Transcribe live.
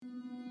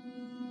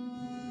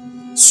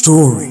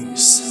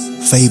Stories,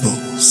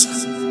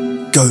 fables,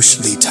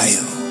 ghostly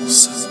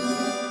tales.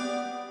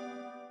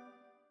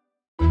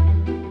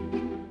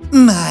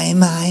 My,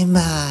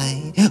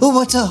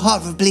 what a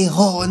horribly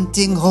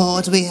haunting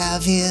horde we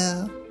have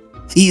here.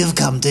 You've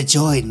come to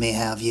join me,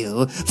 have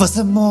you, for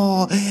some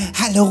more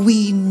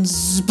Halloween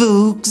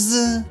spooks?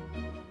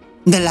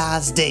 The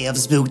last day of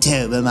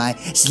Spooktober, my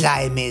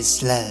slimy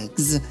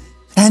slugs,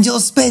 and you're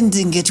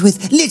spending it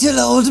with little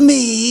old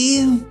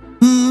me?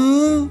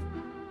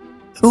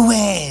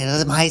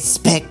 Well, my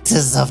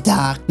spectres of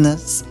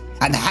darkness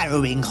and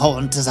harrowing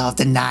haunters of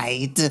the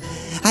night,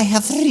 I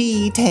have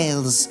 3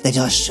 tales that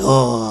are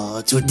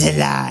sure to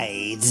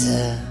delight.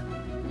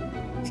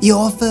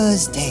 Your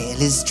first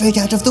tale is straight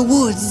out of the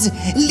woods,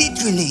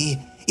 literally.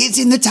 It's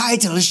in the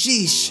title,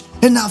 sheesh.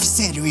 Enough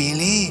said,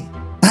 really.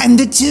 I'm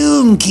the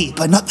tomb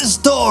keeper, not the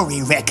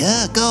story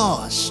wrecker,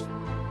 gosh.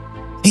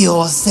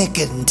 Your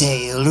second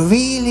tale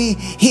really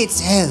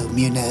hits home,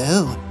 you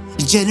know.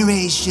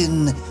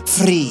 Generation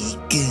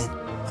Freak,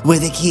 where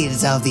the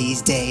kids of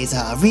these days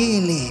are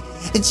really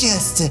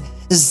just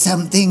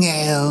something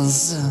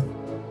else.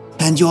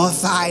 And your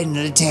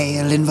final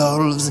tale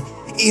involves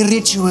a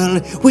ritual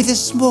with a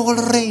small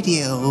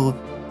radio,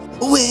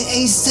 where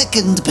a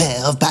second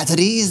pair of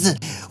batteries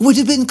would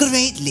have been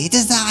greatly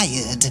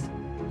desired.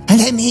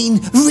 And I mean,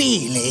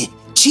 really,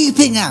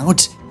 cheaping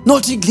out,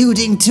 not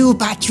including 2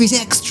 batteries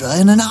extra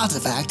in an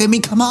artifact. I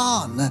mean, come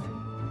on.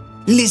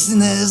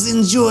 Listeners,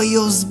 enjoy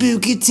your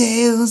spooky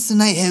tales,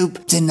 and I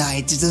hope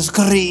tonight is a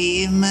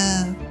scream.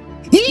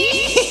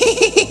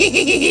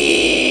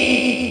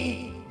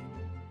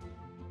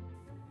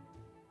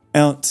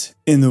 Out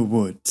in the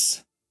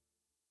woods.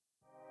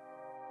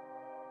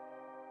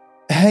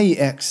 Hey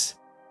X,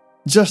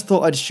 just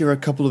thought I'd share a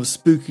couple of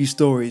spooky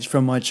stories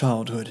from my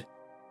childhood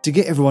to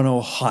get everyone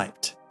all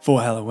hyped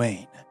for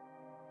Halloween.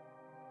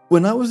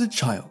 When I was a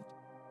child,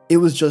 it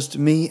was just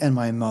me and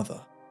my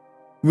mother.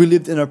 We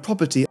lived in a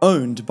property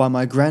owned by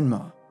my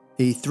grandma,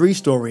 a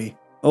 3-story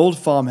old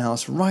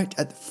farmhouse right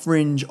at the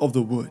fringe of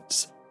the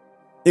woods.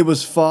 It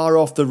was far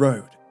off the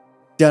road,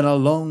 down a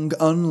long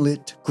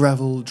unlit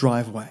gravel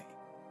driveway.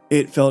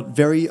 It felt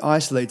very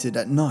isolated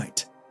at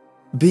night,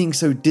 being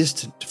so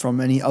distant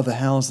from any other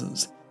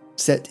houses,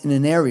 set in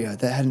an area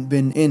that hadn't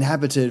been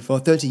inhabited for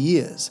 30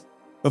 years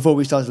before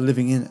we started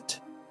living in it.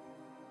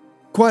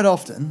 Quite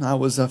often, I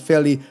was a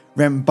fairly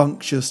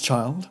rambunctious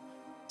child,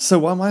 so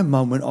while my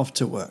mum went off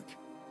to work,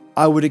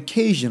 I would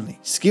occasionally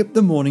skip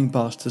the morning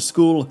bus to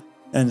school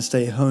and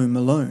stay home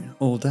alone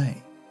all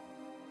day.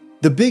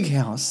 The big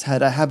house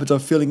had a habit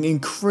of feeling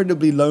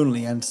incredibly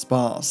lonely and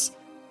sparse,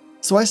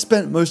 so I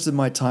spent most of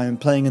my time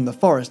playing in the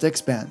forest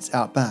expanse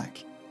out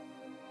back,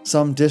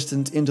 some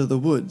distance into the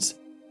woods,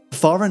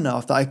 far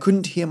enough that I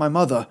couldn't hear my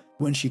mother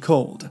when she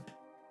called.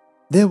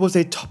 There was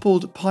a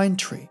toppled pine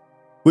tree,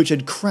 which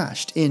had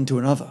crashed into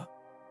another.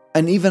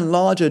 An even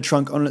larger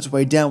trunk on its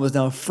way down was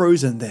now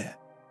frozen there,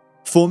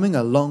 forming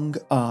a long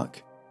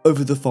arc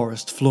over the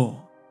forest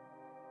floor.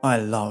 I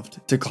loved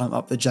to climb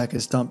up the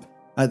jagged stump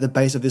at the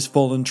base of this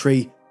fallen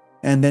tree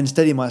and then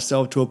steady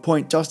myself to a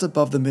point just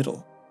above the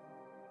middle.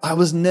 I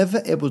was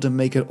never able to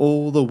make it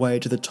all the way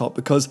to the top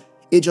because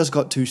it just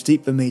got too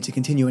steep for me to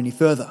continue any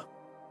further,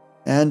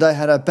 and I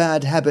had a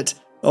bad habit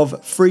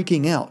of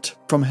freaking out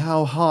from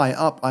how high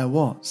up I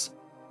was.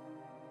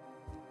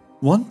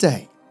 One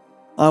day,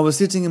 I was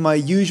sitting in my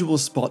usual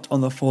spot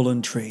on the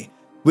fallen tree,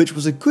 which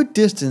was a good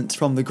distance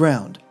from the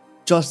ground,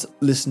 just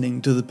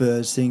listening to the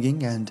birds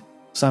singing and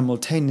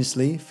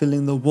simultaneously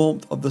feeling the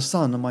warmth of the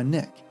sun on my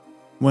neck,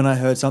 when I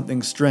heard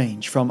something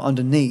strange from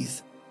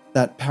underneath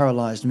that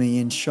paralyzed me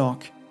in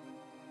shock.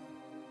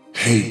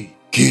 Hey,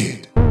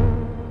 kid.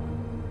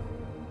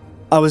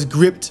 I was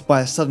gripped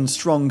by a sudden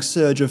strong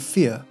surge of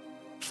fear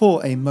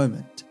for a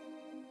moment.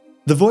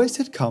 The voice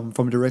had come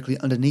from directly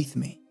underneath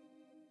me.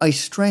 I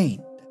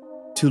strained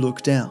to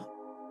look down,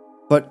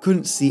 but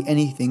couldn't see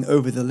anything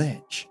over the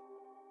ledge.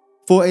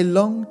 For a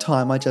long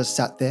time I just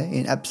sat there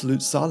in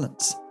absolute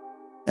silence,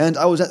 and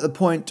I was at the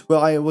point where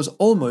I was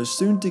almost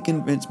soon to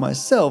convince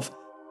myself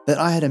that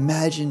I had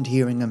imagined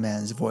hearing a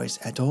man's voice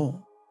at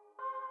all.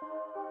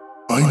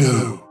 I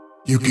know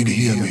you can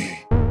hear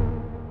me.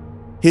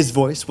 His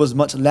voice was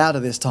much louder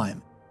this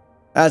time,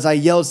 as I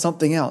yelled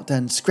something out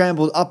and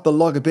scrambled up the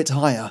log a bit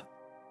higher.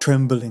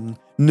 Trembling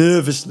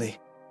nervously,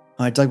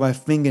 I dug my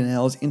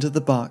fingernails into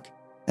the bark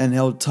and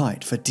held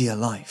tight for dear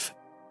life.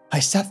 I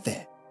sat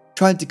there,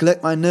 trying to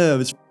collect my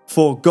nerves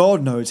for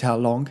God knows how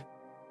long.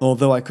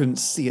 Although I couldn't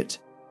see it,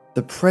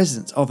 the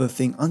presence of the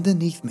thing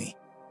underneath me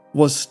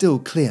was still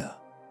clear.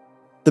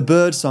 The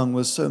birdsong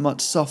was so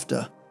much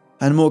softer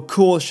and more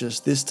cautious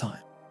this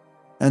time,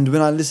 and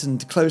when I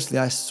listened closely,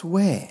 I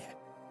swear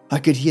I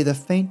could hear the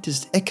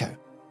faintest echo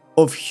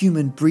of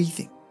human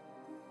breathing.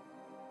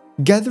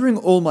 Gathering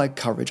all my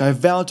courage, I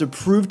vowed to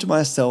prove to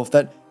myself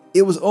that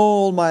it was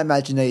all my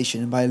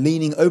imagination by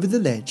leaning over the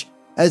ledge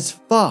as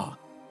far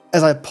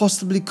as I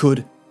possibly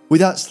could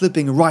without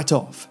slipping right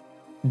off.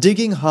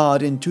 Digging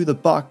hard into the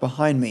bark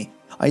behind me,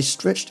 I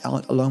stretched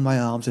out along my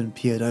arms and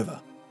peered over.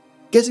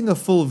 getting a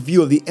full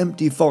view of the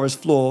empty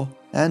forest floor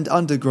and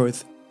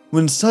undergrowth,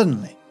 when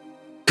suddenly,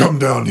 Come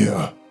down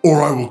here,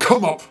 or I will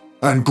come up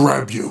and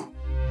grab you.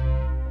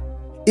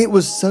 it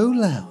was so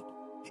loud,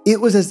 it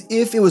was as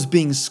if it was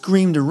being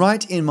screamed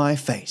right in my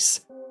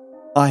face.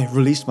 I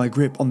released my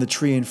grip on the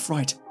tree in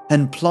fright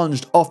and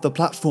plunged off the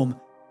platform.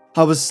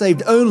 I was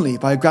saved only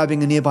by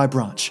grabbing a nearby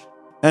branch,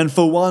 and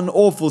for one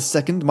awful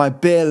second my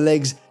bare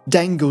legs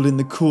dangled in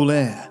the cool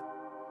air.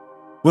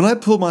 When I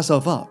pulled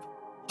myself up,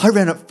 I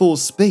ran at full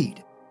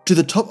speed to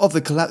the top of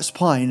the collapsed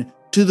pine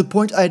to the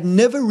point I had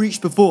never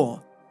reached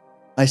before.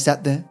 I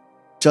sat there,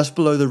 just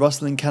below the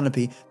rustling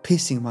canopy,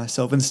 pissing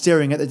myself and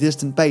staring at the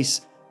distant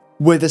base,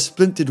 where the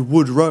splintered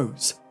wood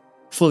rose,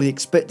 fully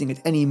expecting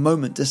at any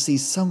moment to see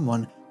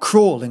someone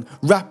crawling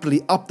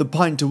rapidly up the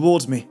pine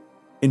towards me.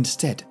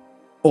 Instead,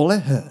 all I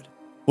heard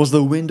was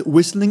the wind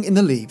whistling in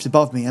the leaves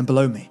above me and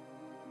below me,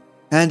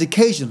 and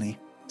occasionally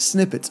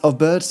snippets of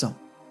birdsong.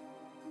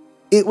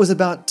 It was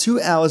about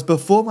 2 hours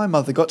before my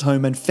mother got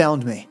home and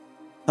found me,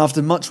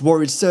 after much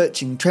worried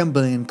searching,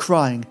 trembling and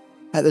crying,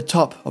 at the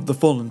top of the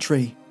fallen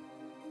tree.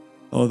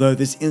 Although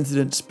this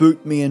incident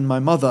spooked me and my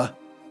mother,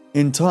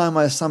 in time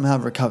I somehow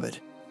recovered,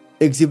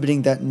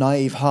 exhibiting that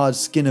naive hard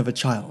skin of a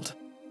child,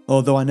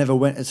 although I never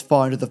went as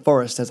far into the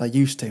forest as I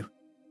used to,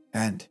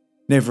 and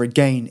never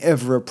again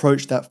ever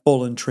approached that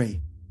fallen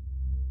tree.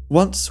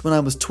 Once, when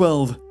I was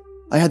 12,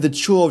 I had the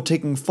chore of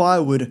taking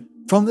firewood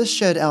from the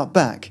shed out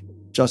back,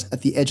 just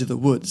at the edge of the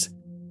woods,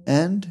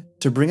 and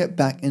to bring it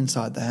back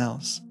inside the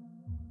house.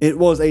 It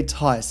was a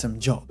tiresome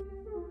job,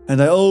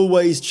 and I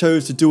always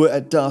chose to do it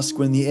at dusk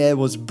when the air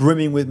was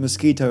brimming with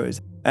mosquitoes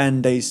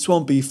and a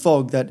swampy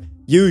fog that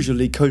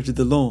usually coated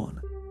the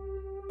lawn.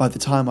 By the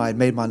time I had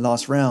made my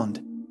last round,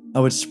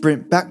 I would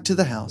sprint back to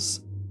the house,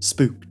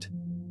 spooked.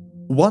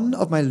 One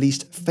of my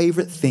least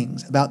favourite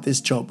things about this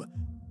job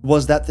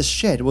was that the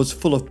shed was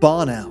full of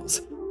barn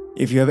owls.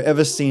 If you have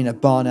ever seen a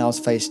barn owl's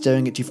face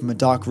staring at you from a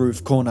dark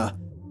roof corner,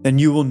 then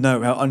you will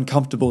know how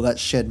uncomfortable that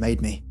shed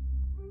made me.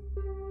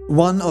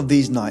 One of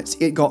these nights,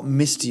 it got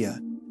mistier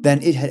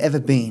than it had ever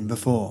been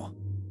before.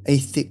 A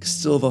thick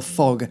silver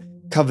fog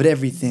covered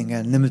everything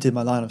and limited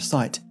my line of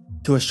sight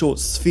to a short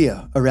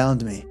sphere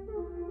around me.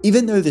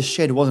 Even though the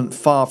shed wasn't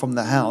far from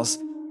the house,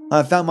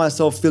 I found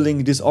myself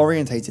feeling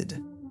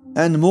disorientated,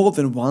 and more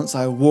than once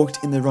I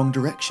walked in the wrong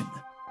direction.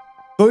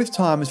 Both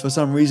times, for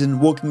some reason,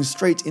 walking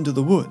straight into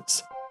the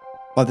woods.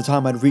 By the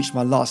time I'd reached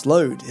my last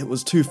load, it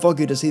was too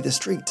foggy to see the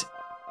street.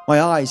 My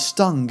eyes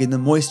stung in the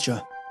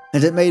moisture,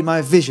 and it made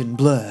my vision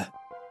blur.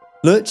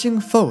 Lurching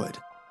forward,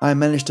 I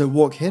managed to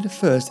walk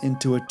headfirst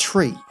into a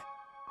tree,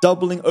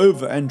 doubling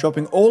over and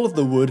dropping all of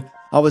the wood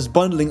I was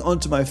bundling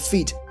onto my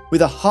feet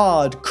with a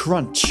hard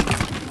crunch.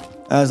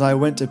 As I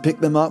went to pick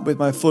them up with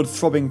my foot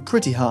throbbing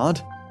pretty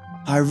hard,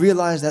 I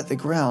realized that the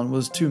ground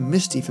was too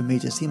misty for me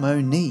to see my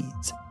own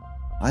knees.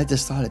 I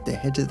decided to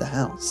head to the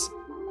house,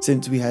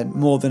 since we had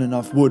more than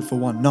enough wood for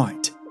one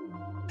night.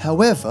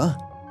 However,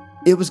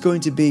 it was going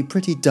to be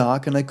pretty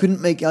dark and I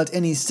couldn't make out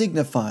any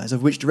signifiers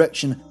of which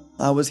direction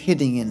I was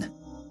heading in,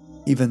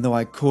 even though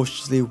I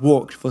cautiously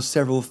walked for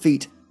several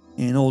feet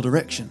in all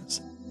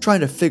directions, trying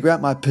to figure out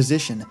my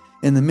position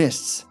in the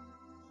mists.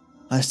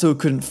 I still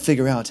couldn't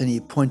figure out any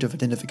point of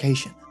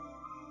identification.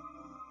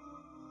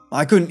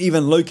 I couldn't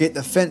even locate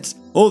the fence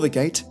or the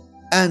gate,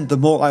 and the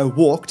more I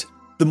walked,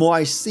 the more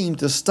I seemed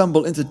to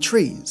stumble into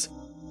trees,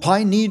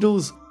 pine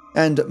needles,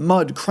 and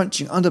mud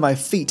crunching under my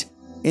feet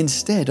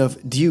instead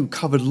of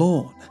dew-covered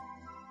lawn.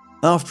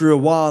 After a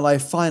while, I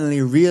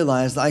finally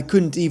realized that I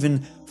couldn't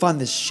even find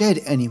the shed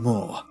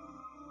anymore.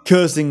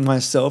 Cursing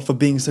myself for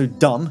being so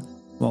dumb,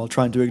 while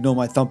trying to ignore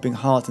my thumping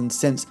heart and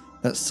sense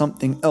that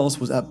something else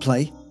was at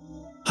play,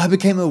 I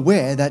became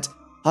aware that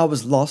I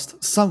was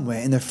lost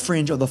somewhere in the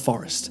fringe of the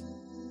forest.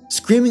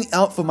 Screaming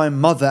out for my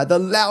mother at the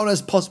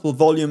loudest possible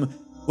volume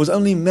was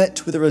only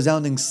met with a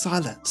resounding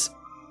silence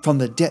from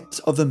the depths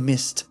of the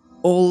mist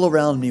all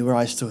around me where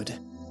I stood,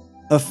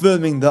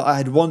 affirming that I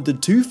had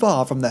wandered too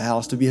far from the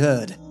house to be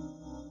heard.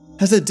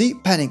 As a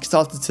deep panic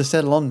started to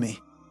settle on me,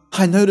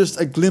 I noticed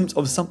a glimpse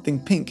of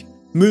something pink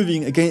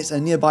moving against a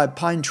nearby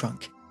pine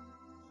trunk.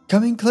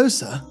 Coming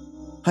closer,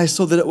 I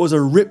saw that it was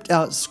a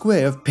ripped-out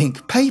square of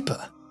pink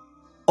paper.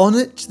 On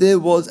it, there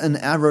was an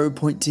arrow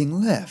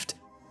pointing left.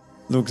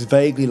 Looks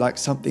vaguely like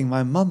something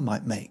my mum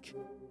might make,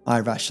 I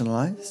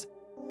rationalized,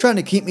 trying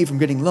to keep me from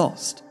getting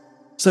lost.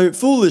 So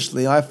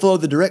foolishly, I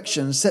followed the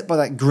direction set by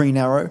that green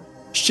arrow,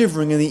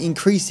 shivering in the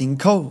increasing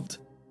cold.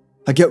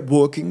 I kept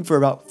walking for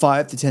about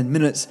 5 to 10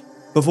 minutes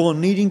before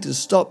needing to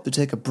stop to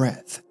take a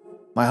breath.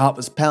 My heart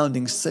was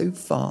pounding so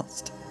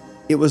fast,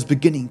 it was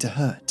beginning to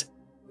hurt.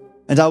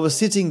 And I was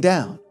sitting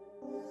down.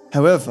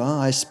 However,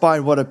 I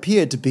spied what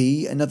appeared to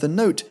be another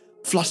note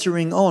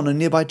fluttering on a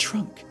nearby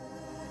trunk.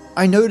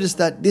 I noticed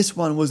that this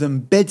one was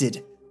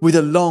embedded with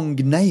a long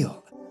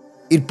nail.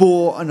 It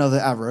bore another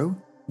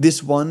arrow,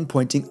 this one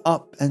pointing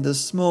up, and a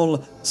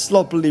small,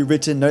 sloppily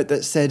written note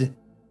that said,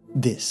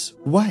 "This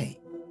way."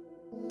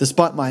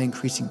 Despite my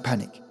increasing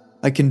panic,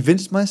 I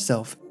convinced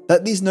myself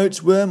that these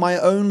notes were my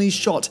only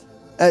shot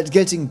at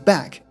getting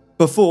back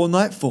Before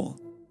nightfall,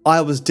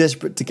 I was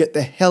desperate to get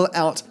the hell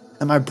out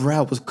and my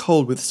brow was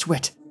cold with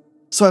sweat,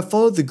 so I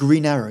followed the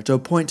green arrow to a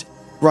point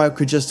where I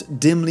could just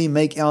dimly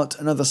make out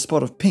another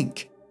spot of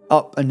pink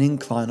up an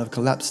incline of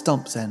collapsed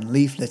stumps and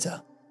leaf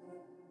litter.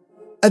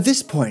 At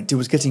this point, it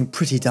was getting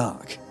pretty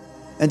dark,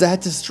 and I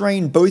had to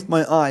strain both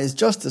my eyes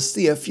just to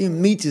see a few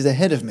meters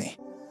ahead of me.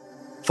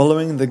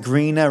 Following the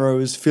green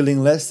arrows,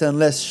 feeling less and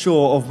less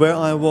sure of where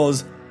I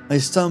was, I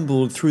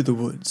stumbled through the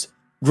woods,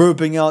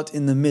 groping out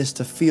in the mist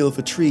to feel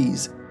for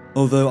trees,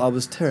 although I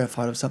was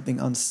terrified of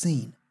something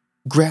unseen,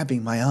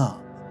 grabbing my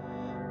arm.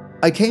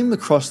 I came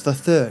across the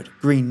third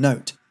green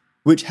note,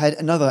 which had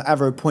another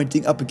arrow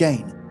pointing up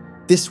again.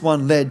 This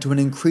one led to an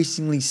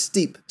increasingly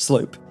steep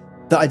slope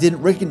that I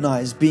didn't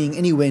recognize being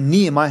anywhere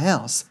near my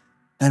house,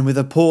 and with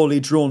a poorly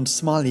drawn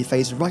smiley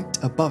face right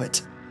above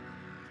it.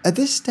 At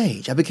this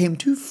stage, I became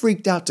too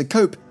freaked out to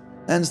cope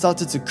and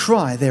started to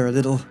cry there a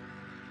little.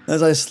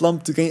 As I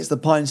slumped against the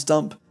pine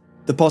stump,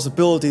 the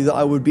possibility that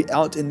I would be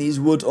out in these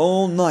woods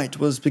all night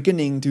was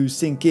beginning to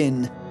sink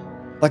in,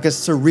 like a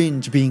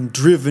syringe being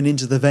driven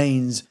into the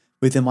veins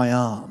within my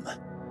arm.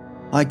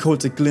 I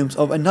caught a glimpse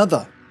of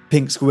another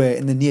pink square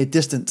in the near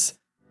distance.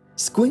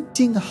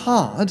 Squinting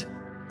hard,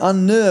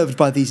 unnerved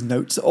by these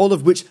notes, all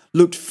of which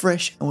looked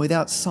fresh and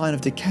without sign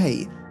of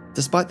decay,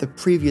 despite the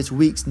previous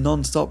week's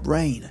non-stop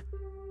rain,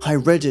 I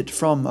read it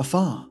from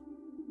afar.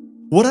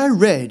 What I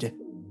read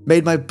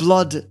made my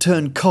blood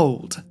turn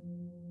cold.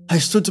 I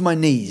stood to my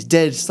knees,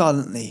 dead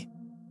silently,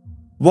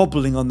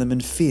 wobbling on them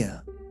in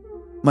fear.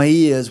 My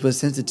ears were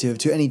sensitive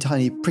to any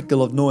tiny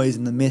prickle of noise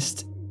in the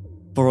mist.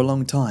 For a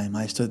long time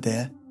I stood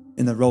there,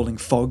 in the rolling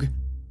fog,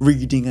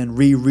 reading and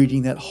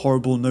rereading that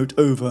horrible note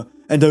over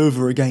and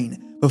over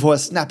again, before a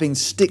snapping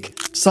stick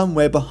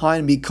somewhere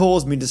behind me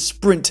caused me to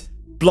sprint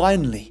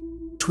blindly,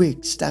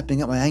 twigs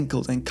snapping at my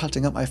ankles and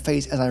cutting up my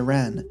face as I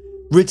ran.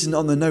 Written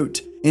on the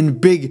note, in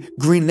big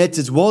green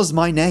letters, was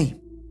my name.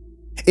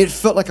 It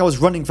felt like I was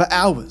running for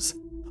hours.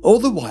 All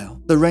the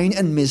while, the rain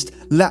and mist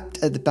lapped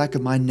at the back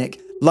of my neck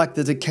like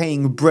the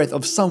decaying breath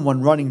of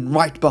someone running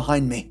right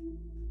behind me.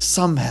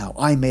 Somehow,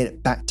 I made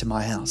it back to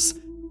my house.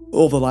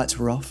 All the lights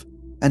were off,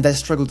 and I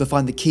struggled to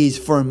find the keys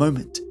for a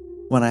moment.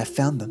 When I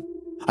found them,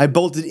 I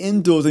bolted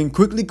indoors and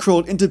quickly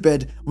crawled into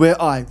bed, where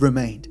I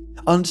remained,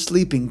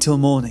 unsleeping till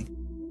morning.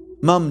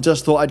 Mum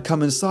just thought I'd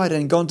come inside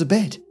and gone to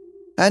bed,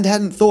 and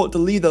hadn't thought to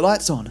leave the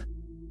lights on.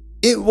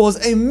 It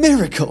was a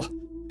miracle,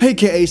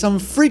 aka some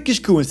freakish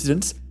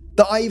coincidence,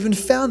 that I even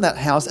found that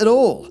house at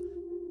all.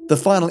 The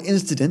final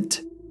incident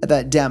at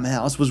that damn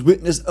house was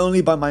witnessed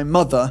only by my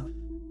mother.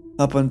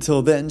 Up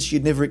until then, she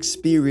had never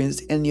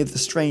experienced any of the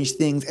strange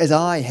things as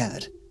I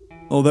had,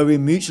 although we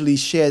mutually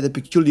shared the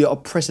peculiar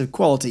oppressive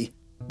quality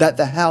that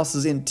the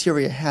house's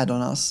interior had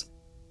on us,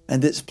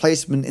 and its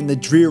placement in the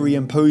dreary,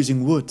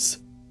 imposing woods.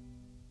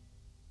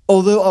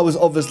 Although I was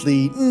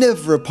obviously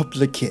never a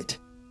popular kid,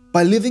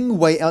 by living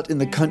way out in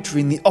the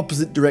country in the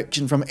opposite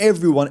direction from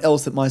everyone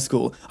else at my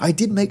school, I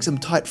did make some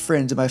tight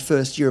friends in my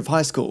first year of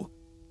high school.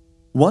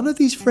 One of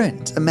these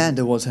friends,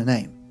 Amanda was her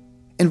name,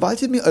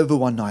 invited me over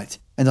one night,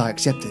 and I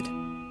accepted.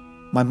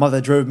 My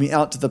mother drove me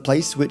out to the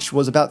place, which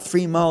was about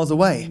 3 miles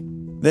away,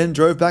 then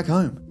drove back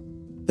home.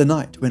 The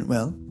night went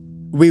well.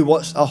 We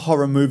watched a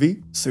horror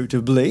movie,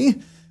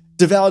 suitably,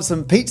 devoured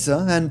some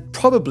pizza, and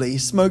probably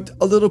smoked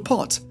a little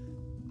pot.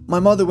 My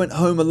mother went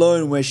home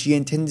alone where she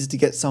intended to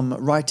get some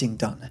writing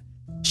done.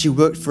 She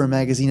worked for a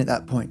magazine at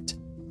that point.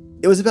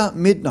 It was about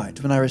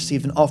midnight when I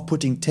received an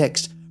off-putting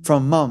text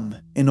from Mum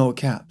in all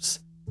caps.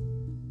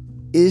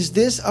 "Is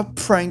this a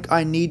prank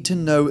I need to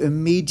know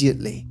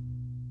immediately?"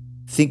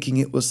 Thinking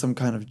it was some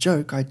kind of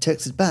joke, I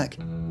texted back,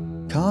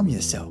 "Calm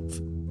yourself.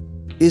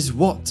 Is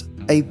what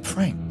a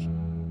prank?"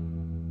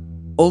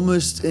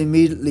 Almost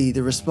immediately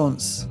the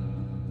response,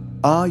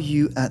 "Are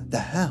you at the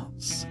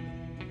house?"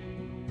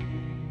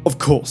 Of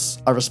course,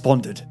 I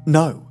responded,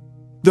 no,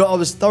 though I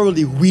was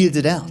thoroughly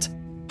weirded out.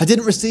 I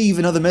didn't receive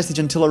another message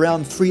until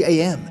around 3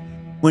 a.m,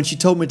 when she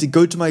told me to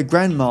go to my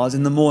grandma's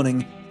in the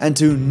morning and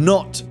to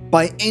not,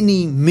 by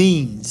any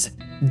means,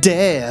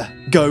 dare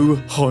go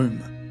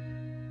home.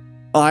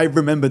 I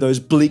remember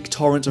those bleak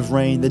torrents of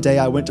rain the day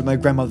I went to my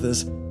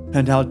grandmother's,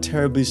 and how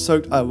terribly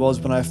soaked I was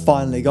when I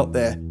finally got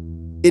there.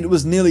 It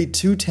was nearly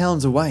 2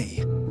 towns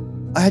away.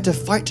 I had to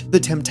fight the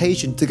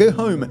temptation to go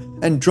home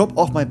and drop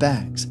off my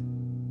bags.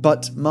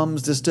 But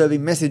Mum's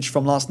disturbing message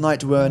from last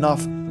night were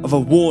enough of a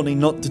warning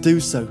not to do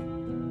so.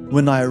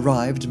 When I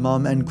arrived,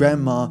 Mum and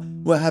Grandma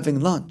were having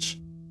lunch.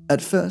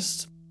 At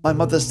first, my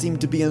mother seemed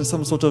to be in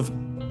some sort of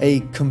a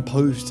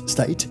composed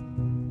state,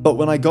 but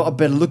when I got a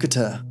better look at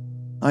her,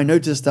 I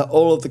noticed that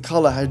all of the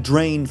colour had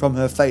drained from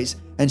her face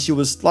and she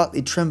was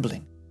slightly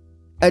trembling.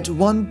 At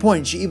one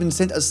point, she even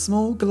sent a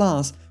small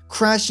glass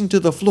crashing to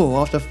the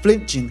floor after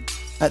flinching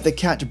at the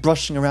cat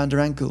brushing around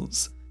her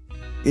ankles.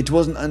 It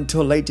wasn't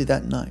until later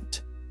that night,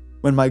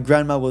 when my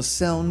grandma was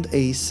sound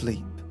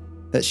asleep,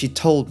 that she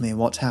told me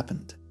what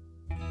happened.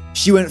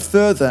 She went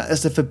further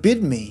as to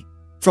forbid me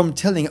from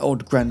telling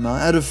old grandma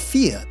out of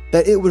fear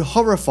that it would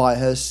horrify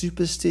her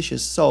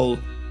superstitious soul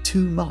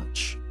too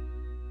much.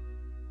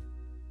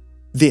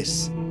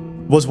 This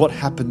was what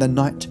happened the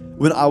night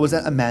when I was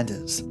at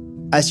Amanda's,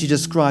 as she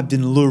described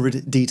in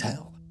lurid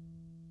detail.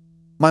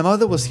 My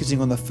mother was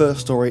sitting on the first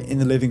story in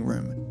the living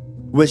room,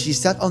 where she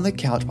sat on the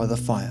couch by the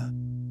fire,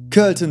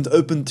 curtains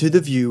open to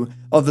the view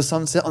of the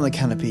sunset on the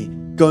canopy,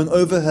 going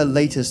over her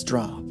latest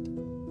draft.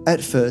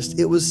 At first,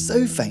 it was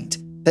so faint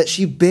that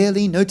she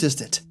barely noticed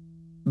it,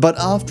 but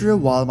after a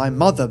while my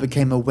mother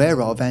became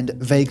aware of and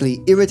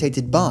vaguely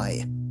irritated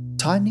by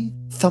tiny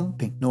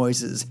thumping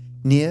noises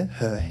near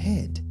her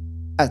head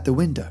at the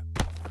window.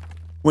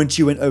 When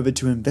she went over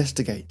to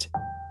investigate,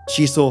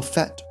 she saw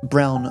fat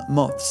brown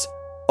moths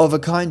of a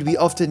kind we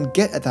often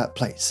get at that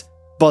place,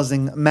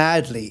 buzzing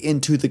madly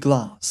into the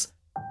glass.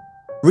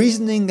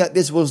 Reasoning that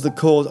this was the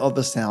cause of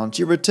the sound,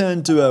 she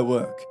returned to her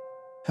work,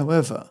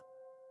 however,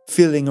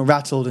 feeling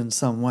rattled in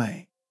some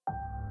way.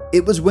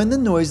 It was when the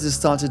noises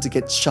started to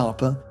get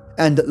sharper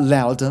and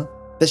louder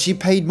that she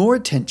paid more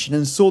attention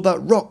and saw that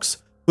rocks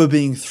were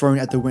being thrown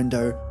at the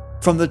window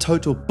from the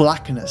total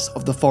blackness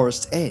of the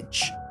forest's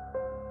edge.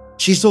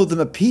 She saw them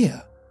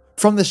appear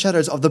from the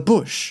shadows of the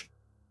bush,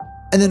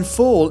 and then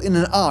fall in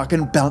an arc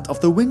and bounce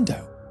off the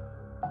window.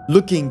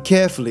 Looking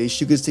carefully,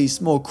 she could see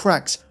small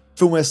cracks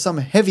from where some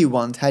heavy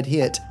ones had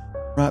hit,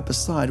 right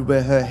beside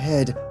where her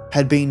head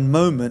had been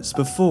moments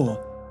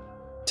before.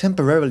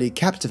 Temporarily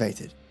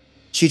captivated,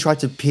 she tried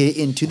to peer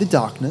into the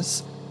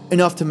darkness,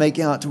 enough to make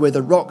out where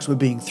the rocks were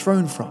being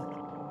thrown from.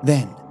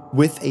 Then,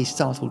 with a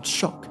startled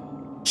shock,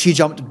 she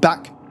jumped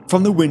back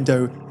from the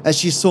window as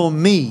she saw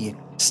me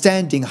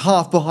standing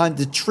half behind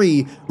the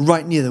tree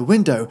right near the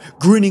window,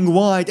 grinning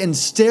wide and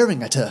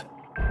staring at her.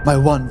 My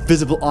one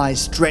visible eye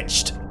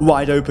stretched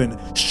wide open,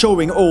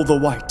 showing all the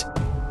white.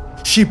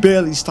 She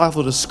barely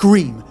stifled a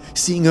scream,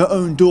 seeing her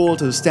own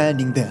daughter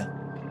standing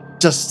there,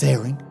 just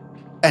staring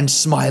and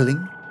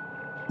smiling.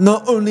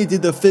 Not only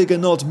did the figure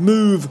not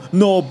move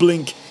nor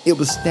blink, it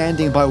was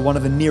standing by one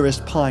of the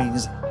nearest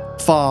pines,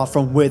 far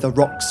from where the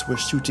rocks were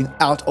shooting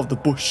out of the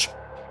bush.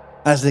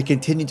 As they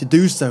continued to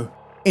do so,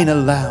 in a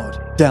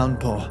loud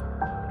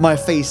downpour, my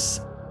face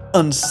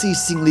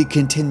unceasingly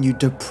continued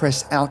to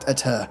press out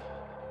at her,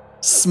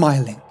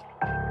 smiling.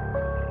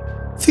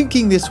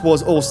 Thinking this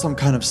was all some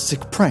kind of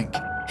sick prank,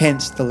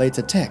 hence the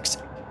later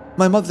text,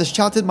 my mother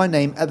shouted my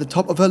name at the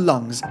top of her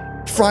lungs,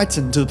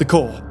 frightened to the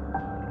core.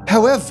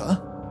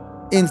 However,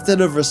 instead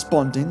of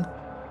responding,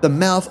 the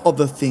mouth of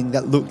the thing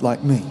that looked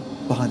like me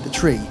behind the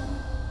tree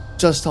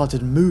just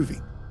started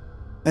moving,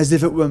 as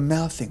if it were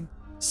mouthing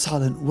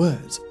silent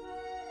words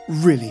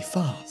really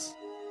fast.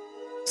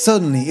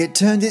 Suddenly, it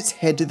turned its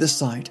head to the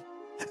side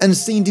and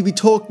seemed to be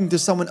talking to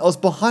someone else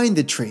behind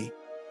the tree,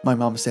 my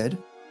mum said,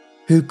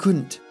 who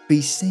couldn't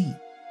be seen.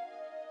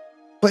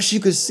 But she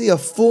could see a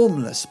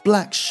formless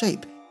black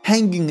shape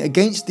hanging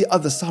against the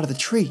other side of the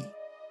tree.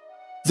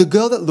 The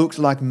girl that looked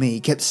like me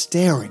kept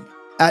staring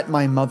at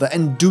my mother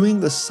and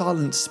doing the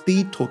silent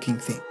speed-talking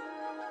thing,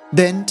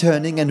 then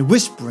turning and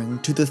whispering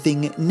to the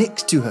thing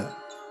next to her.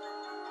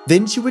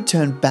 Then she would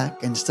turn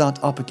back and start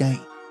up again.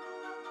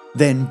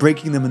 Then,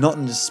 breaking the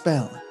monotonous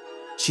spell,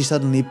 she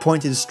suddenly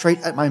pointed straight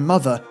at my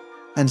mother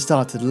and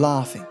started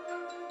laughing.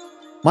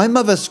 My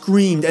mother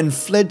screamed and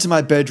fled to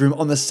my bedroom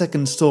on the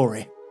second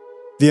story,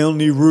 the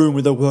only room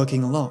with a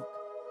working lock,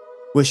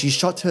 where she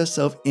shut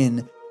herself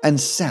in and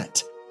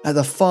sat at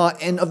the far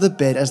end of the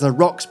bed as the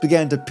rocks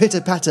began to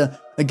pitter-patter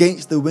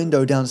against the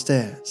window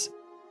downstairs,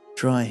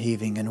 dry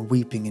heaving and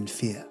weeping in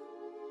fear.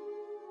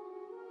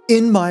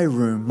 In my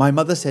room, my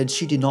mother said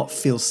she did not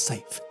feel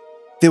safe.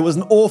 There was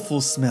an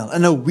awful smell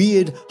and a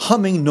weird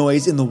humming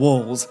noise in the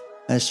walls,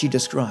 as she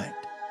described.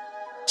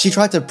 She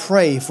tried to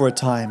pray for a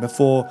time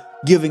before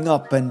giving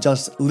up and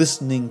just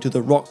listening to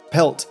the rocks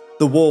pelt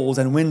the walls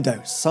and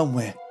windows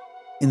somewhere.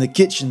 In the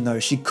kitchen, though,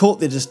 she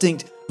caught the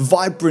distinct,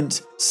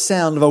 vibrant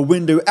sound of a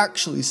window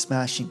actually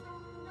smashing,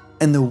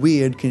 and the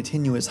weird,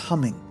 continuous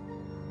humming.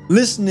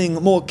 Listening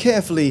more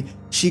carefully,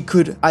 she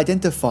could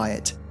identify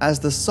it as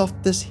the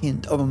softest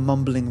hint of a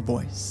mumbling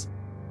voice.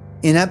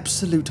 In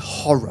absolute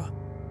horror,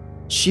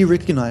 she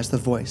recognized the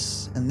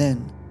voice, and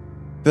then,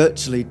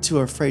 virtually too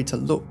afraid to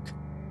look,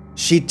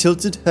 she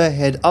tilted her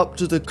head up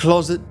to the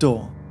closet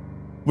door,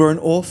 where an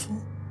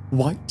awful,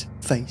 white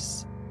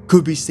face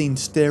could be seen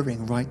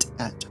staring right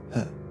at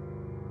her.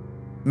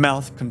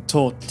 Mouth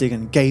contorting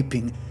and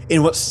gaping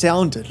in what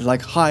sounded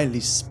like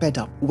highly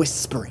sped-up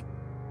whispering.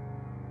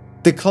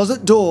 The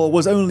closet door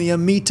was only a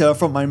meter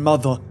from my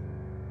mother.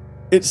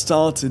 It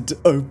started to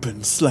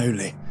open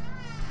slowly.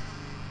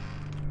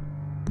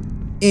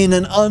 In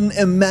an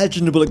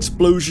unimaginable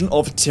explosion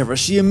of terror,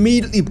 she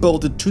immediately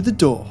bolted to the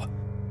door,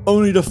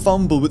 only to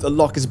fumble with the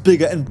lock as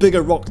bigger and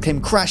bigger rocks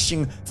came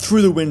crashing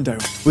through the window,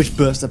 which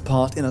burst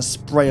apart in a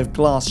spray of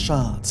glass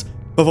shards,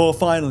 before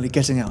finally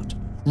getting out,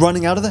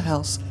 running out of the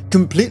house,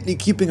 completely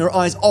keeping her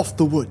eyes off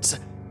the woods,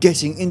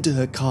 getting into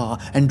her car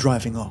and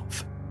driving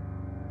off.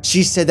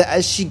 She said that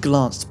as she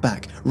glanced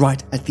back,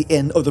 right at the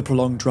end of the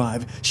prolonged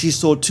drive, she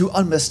saw two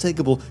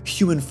unmistakable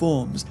human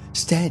forms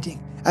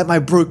standing at my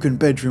broken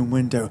bedroom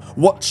window,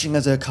 watching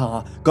as her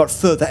car got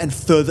further and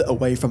further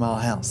away from our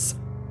house.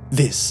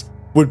 This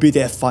would be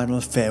their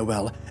final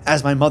farewell,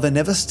 as my mother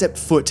never stepped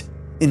foot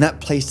in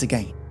that place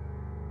again.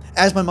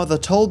 As my mother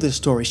told this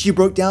story, she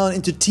broke down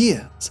into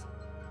tears.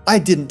 I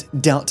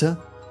didn't doubt her,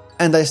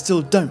 and I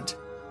still don't.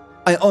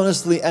 I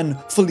honestly and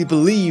fully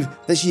believe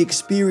that she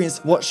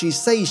experienced what she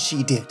says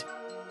she did.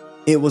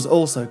 It was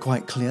also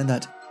quite clear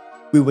that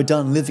we were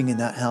done living in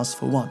that house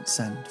for once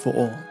and for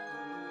all.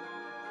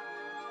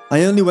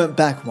 I only went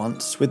back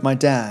once with my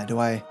dad, who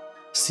I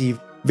see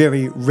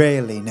very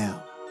rarely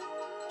now.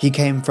 He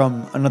came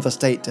from another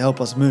state to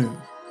help us move.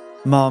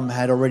 Mum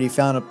had already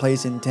found a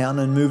place in town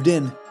and moved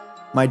in.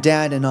 My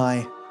dad and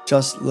I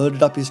just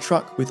loaded up his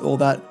truck with all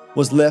that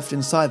was left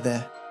inside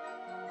there.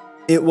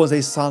 It was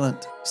a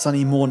silent,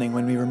 sunny morning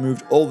when we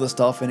removed all the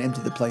stuff and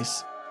emptied the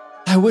place.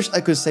 I wish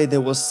I could say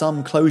there was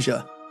some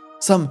closure,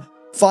 some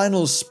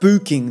final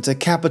spooking to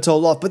cap it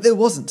all off, but there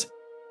wasn't.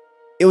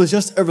 It was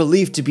just a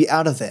relief to be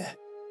out of there.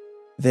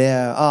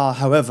 There are,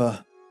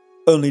 however,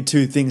 only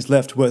two things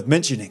left worth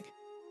mentioning.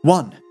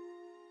 One,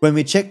 when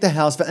we checked the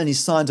house for any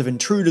signs of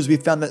intruders, we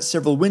found that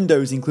several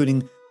windows,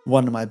 including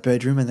one in my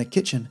bedroom and the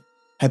kitchen,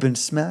 had been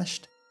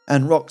smashed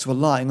and rocks were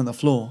lying on the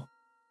floor.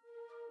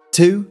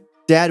 Two,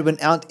 Dad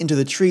went out into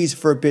the trees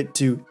for a bit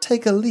to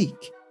take a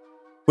leak.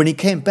 When he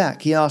came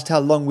back, he asked how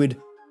long we'd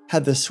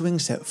had the swing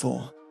set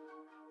for.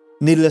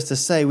 Needless to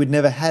say, we'd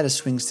never had a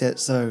swing set,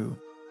 so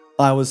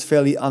I was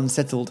fairly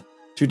unsettled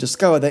to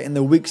discover that in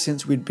the week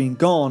since we'd been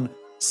gone,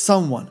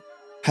 someone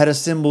had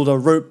assembled a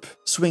rope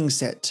swing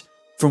set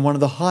from one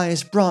of the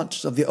highest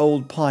branches of the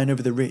old pine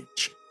over the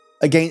ridge,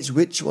 against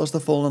which was the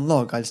fallen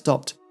log I'd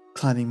stopped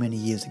climbing many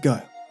years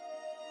ago.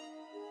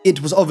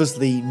 It was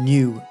obviously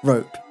new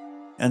rope,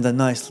 and a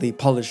nicely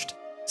polished,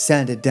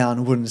 sanded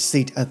down wooden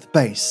seat at the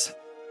base.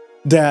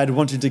 Dad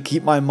wanted to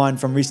keep my mind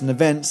from recent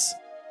events.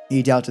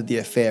 He doubted the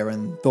affair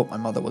and thought my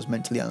mother was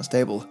mentally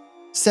unstable.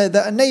 Said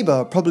that a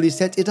neighbour probably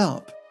set it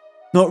up,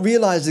 not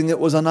realising it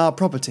was on our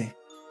property.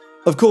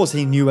 Of course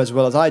he knew as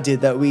well as I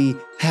did that we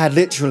had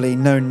literally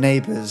no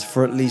neighbours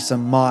for at least a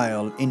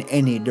mile in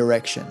any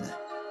direction.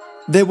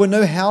 There were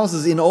no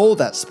houses in all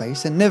that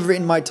space, and never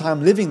in my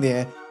time living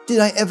there did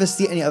I ever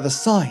see any other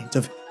signs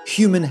of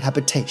human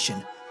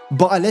habitation.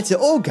 But I let it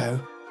all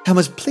go and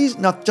was pleased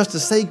enough just to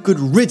say good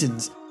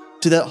riddance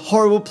to that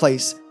horrible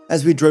place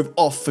as we drove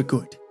off for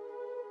good.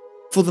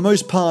 For the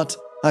most part,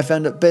 I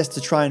found it best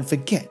to try and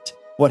forget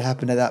what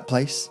happened at that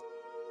place.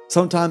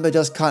 Sometimes I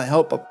just can't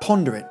help but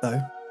ponder it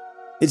though.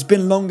 It's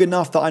been long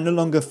enough that I no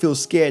longer feel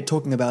scared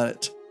talking about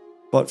it,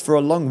 but for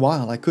a long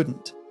while I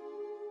couldn't.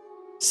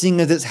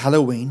 Seeing as it's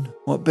Halloween,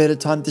 what better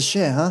time to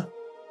share, huh?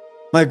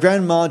 My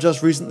grandma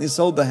just recently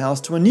sold the house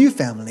to a new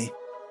family,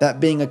 that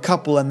being a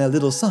couple and their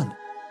little son.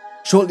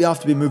 Shortly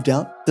after we moved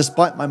out,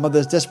 despite my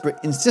mother's desperate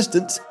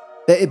insistence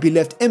that it be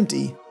left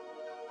empty,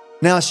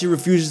 now she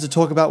refuses to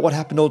talk about what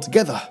happened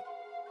altogether.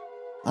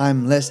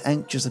 I'm less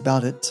anxious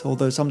about it,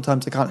 although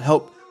sometimes I can't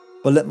help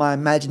but let my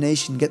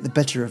imagination get the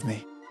better of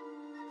me.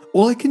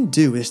 All I can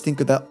do is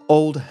think of that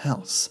old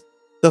house,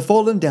 the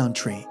fallen down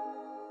tree,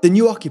 the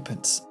new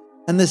occupants,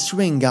 and the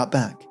swing out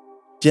back,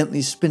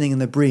 gently spinning in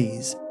the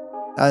breeze,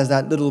 as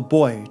that little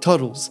boy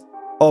toddles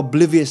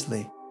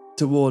obliviously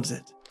towards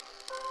it.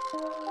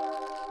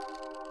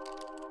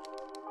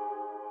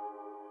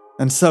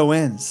 And so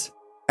ends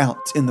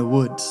Out in the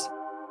Woods.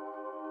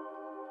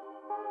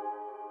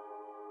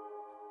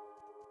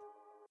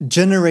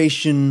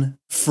 Generation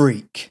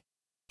Freak.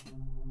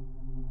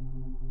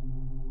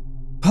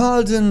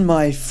 Pardon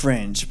my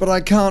French, but I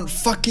can't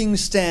fucking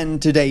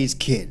stand today's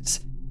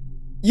kids.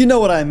 You know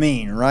what I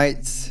mean,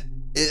 right?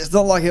 It's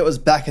not like it was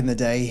back in the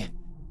day.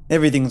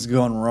 Everything's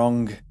gone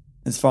wrong.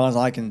 As far as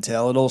I can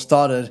tell, it all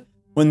started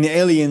when the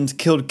aliens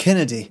killed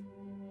Kennedy.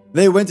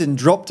 They went and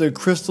dropped a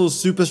crystal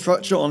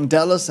superstructure on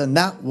Dallas, and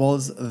that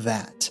was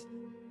that.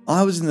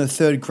 I was in the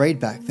 3rd grade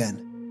back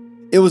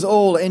then. It was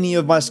all any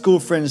of my school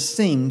friends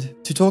seemed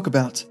to talk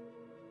about.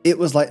 It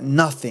was like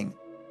nothing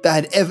that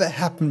had ever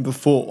happened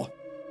before.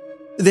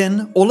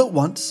 Then, all at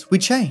once, we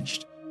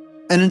changed.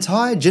 An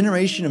entire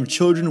generation of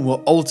children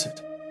were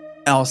altered.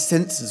 Our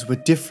senses were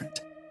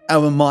different.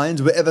 Our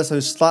minds were ever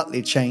so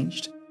slightly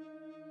changed.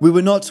 We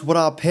were not what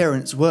our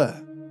parents were.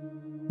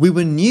 We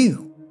were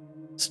new.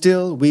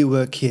 Still, we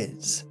were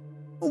kids.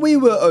 We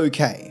were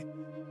okay.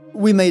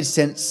 We made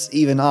sense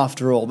even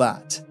after all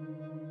that.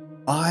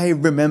 I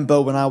remember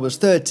when I was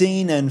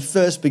 13 and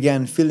first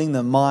began feeling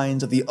the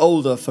minds of the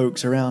older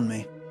folks around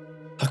me.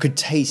 I could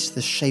taste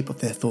the shape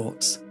of their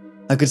thoughts.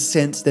 I could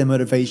sense their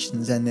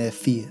motivations and their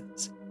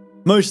fears.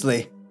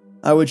 Mostly,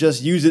 I would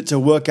just use it to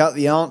work out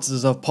the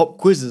answers of pop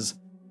quizzes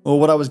or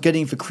what I was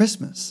getting for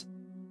Christmas.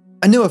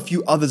 I know a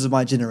few others of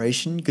my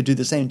generation could do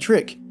the same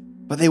trick,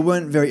 but they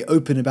weren't very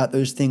open about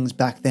those things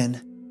back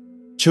then.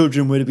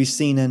 Children were to be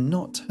seen and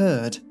not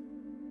heard.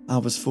 I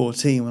was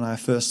 14 when I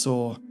first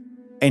saw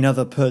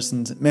another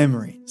person's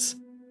memories.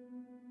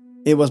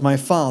 It was my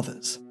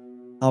father's.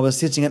 I was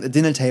sitting at the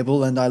dinner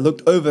table and I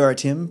looked over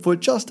at him for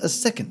just a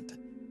second.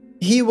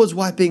 He was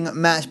wiping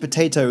mashed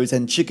potatoes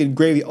and chicken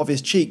gravy off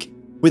his cheek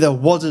with a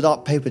wadded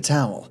up paper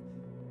towel.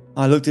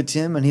 I looked at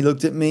him and he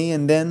looked at me,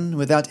 and then,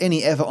 without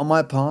any effort on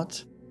my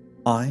part,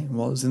 I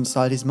was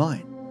inside his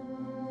mind.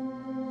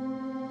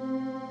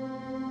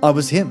 I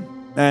was him,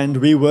 and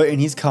we were in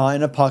his car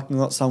in a parking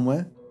lot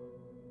somewhere.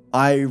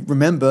 I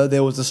remember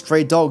there was a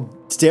stray dog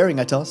staring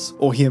at us,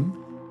 or him,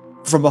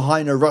 from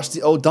behind a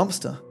rusty old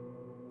dumpster.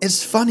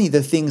 It's funny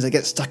the things that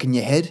get stuck in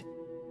your head.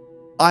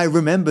 I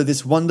remember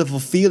this wonderful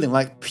feeling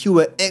like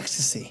pure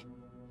ecstasy.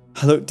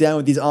 I looked down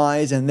with his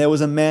eyes, and there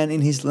was a man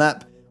in his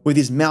lap with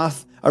his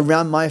mouth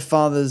around my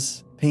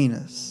father's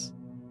penis.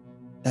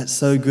 "That's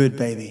so good,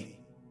 baby,"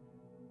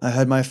 I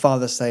heard my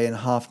father say in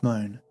half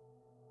moan.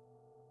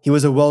 He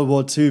was a World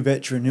War II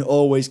veteran who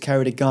always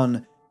carried a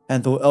gun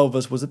and thought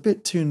Elvis was a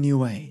bit too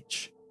new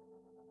age.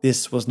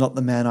 This was not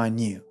the man I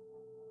knew.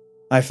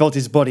 I felt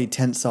his body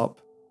tense up.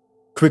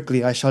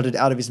 Quickly, I shut it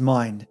out of his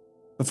mind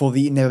before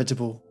the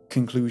inevitable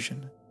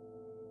conclusion.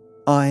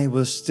 I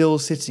was still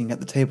sitting at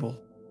the table,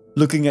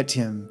 looking at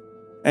him,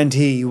 and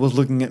he was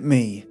looking at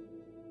me.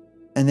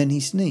 And then he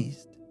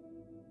sneezed,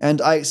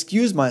 and I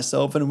excused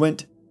myself and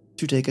went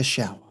to take a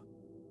shower.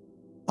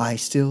 I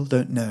still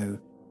don't know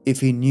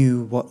if he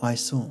knew what I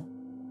saw.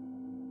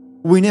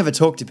 We never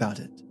talked about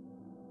it.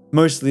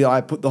 Mostly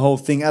I put the whole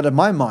thing out of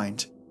my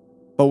mind,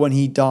 but when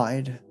he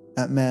died,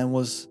 that man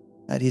was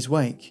at his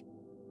wake.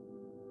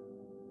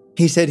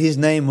 He said his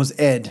name was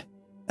Ed,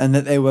 and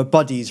that they were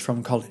buddies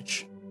from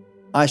college.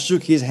 I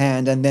shook his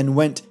hand and then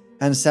went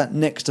and sat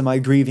next to my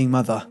grieving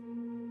mother.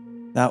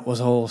 That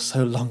was all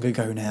so long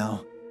ago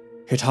now,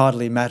 it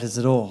hardly matters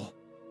at all.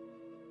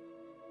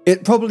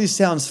 It probably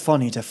sounds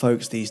funny to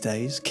folks these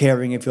days,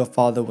 caring if your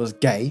father was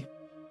gay.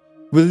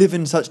 We live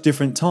in such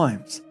different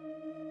times.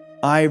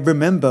 I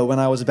remember when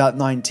I was about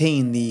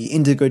 19, the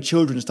indigo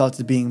children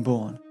started being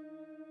born.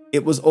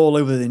 It was all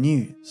over the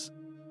news.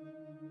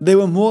 They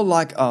were more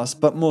like us,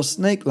 but more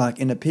snake-like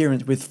in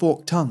appearance with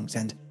forked tongues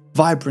and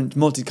vibrant,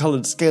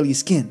 multicolored, scaly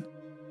skin.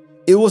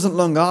 It wasn't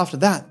long after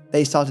that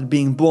they started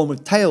being born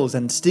with tails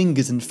and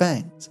stingers and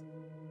fangs.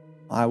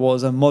 I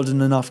was a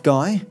modern enough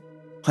guy.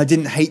 I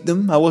didn't hate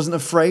them, I wasn't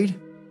afraid.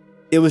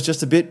 It was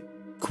just a bit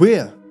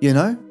queer, you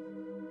know?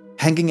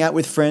 Hanging out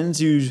with friends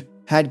who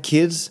had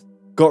kids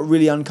got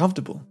really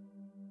uncomfortable.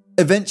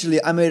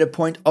 Eventually, I made a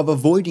point of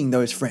avoiding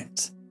those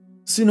friends.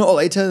 Sooner or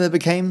later, they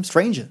became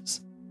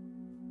strangers.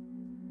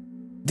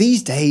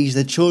 These days,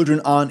 the children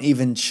aren't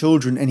even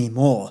children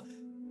anymore.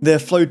 They're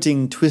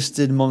floating,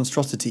 twisted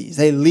monstrosities.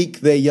 They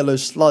leak their yellow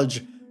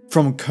sludge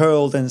from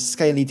curled and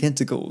scaly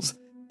tentacles.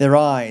 Their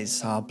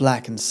eyes are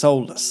black and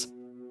soulless.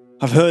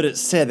 I've heard it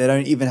said they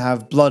don't even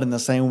have blood in the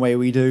same way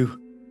we do.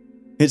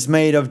 It's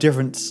made of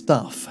different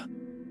stuff.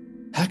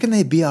 How can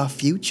they be our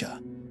future?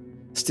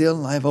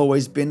 Still, I've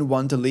always been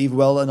one to leave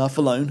well enough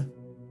alone.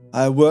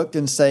 I worked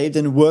and saved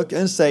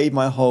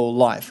my whole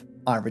life.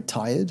 I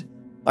retired.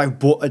 I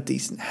bought a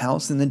decent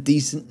house in a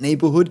decent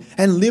neighborhood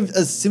and lived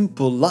a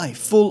simple life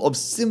full of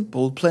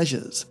simple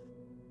pleasures.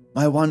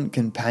 My one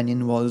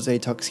companion was a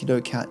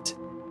tuxedo cat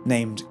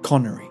named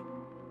Connery.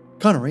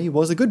 Connery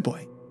was a good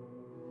boy.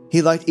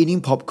 He liked eating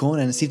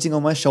popcorn and sitting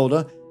on my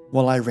shoulder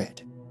while I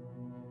read.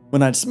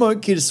 When I'd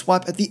smoke, he'd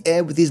swipe at the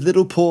air with his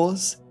little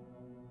paws.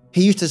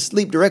 He used to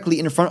sleep directly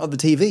in front of the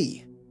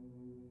TV.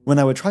 When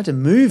I would try to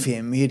move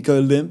him, he'd go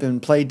limp and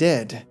play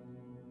dead.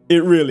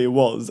 It really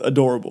was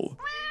adorable.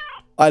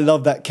 I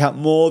loved that cat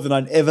more than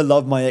I'd ever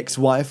loved my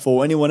ex-wife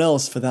or anyone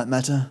else for that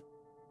matter.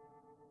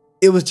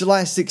 It was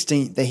July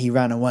 16th that he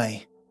ran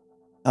away.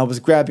 I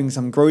was grabbing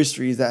some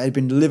groceries that had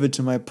been delivered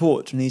to my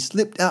porch and he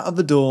slipped out of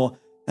the door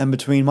and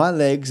between my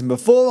legs, and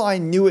before I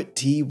knew it,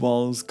 he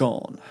was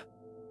gone.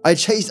 I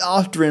chased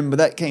after him, but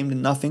that came to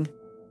nothing.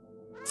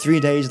 3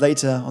 days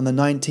later, on the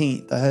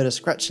 19th, I heard a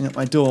scratching at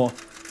my door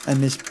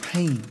and this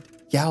pained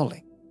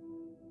yowling.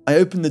 I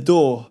opened the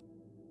door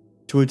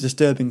to a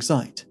disturbing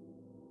sight.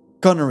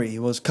 Connery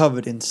was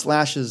covered in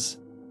slashes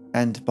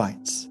and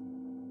bites.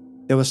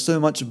 There was so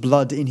much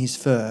blood in his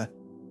fur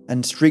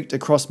and streaked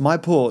across my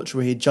porch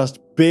where he just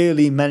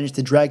barely managed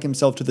to drag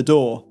himself to the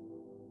door.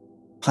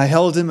 I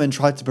held him and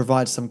tried to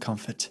provide some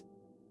comfort.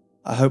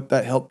 I hope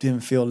that helped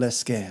him feel less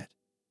scared.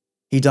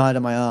 He died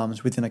in my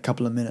arms within a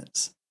couple of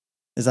minutes.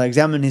 As I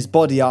examined his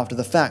body after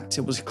the fact,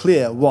 it was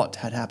clear what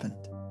had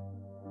happened.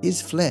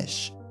 His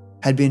flesh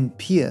had been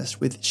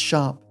pierced with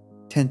sharp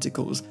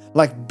tentacles,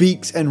 like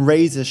beaks and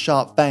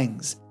razor-sharp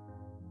fangs.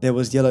 There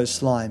was yellow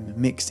slime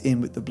mixed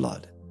in with the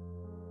blood.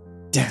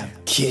 "Damn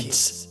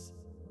kids,"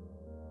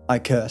 I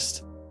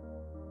cursed.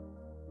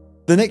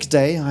 The next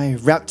day, I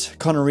wrapped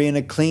Connery in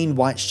a clean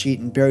white sheet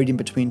and buried him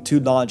between two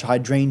large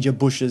hydrangea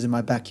bushes in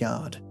my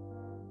backyard.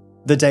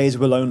 The days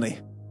were lonely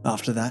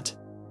after that.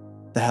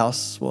 The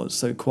house was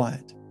so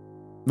quiet.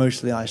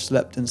 Mostly I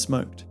slept and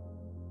smoked.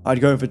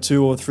 I'd go for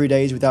 2 or 3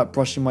 days without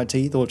brushing my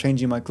teeth or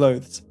changing my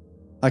clothes.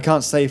 I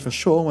can't say for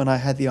sure when I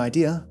had the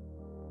idea.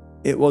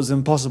 It was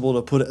impossible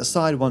to put it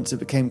aside once it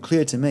became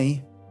clear to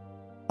me.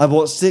 I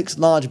bought 6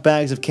 large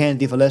bags of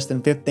candy for less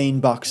than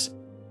 $15.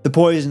 The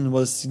poison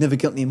was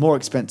significantly more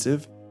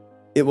expensive.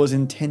 It was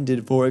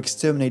intended for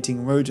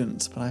exterminating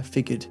rodents, but I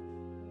figured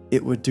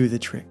it would do the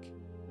trick.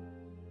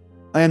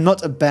 I am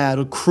not a bad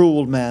or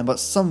cruel man, but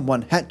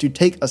someone had to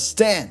take a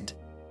stand.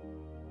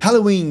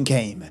 Halloween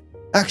came.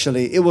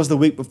 Actually, it was the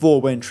week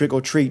before when Trick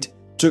or Treat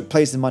took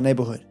place in my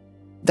neighborhood.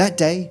 That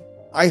day,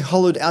 I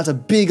hollowed out a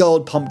big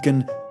old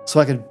pumpkin so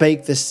I could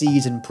bake the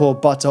seeds and pour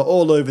butter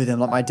all over them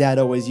like my dad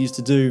always used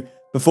to do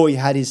before he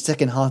had his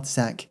second heart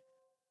attack.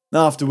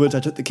 Afterwards, I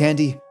took the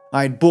candy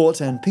I had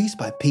bought and piece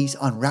by piece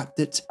unwrapped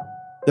it.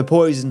 The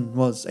poison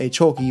was a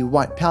chalky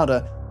white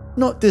powder,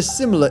 not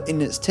dissimilar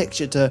in its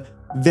texture to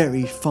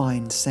very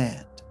fine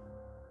sand.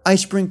 I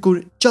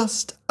sprinkled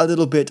just a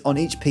little bit on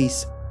each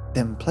piece,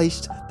 then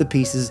placed the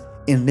pieces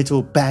in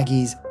little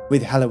baggies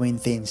with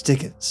Halloween-themed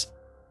stickers.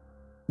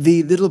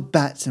 The little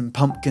bats and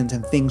pumpkins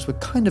and things were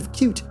kind of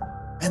cute,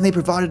 and they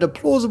provided a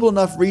plausible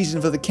enough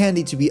reason for the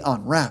candy to be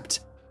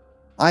unwrapped.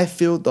 I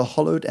filled the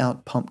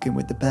hollowed-out pumpkin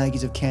with the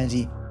baggies of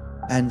candy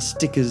and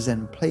stickers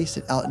and placed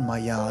it out in my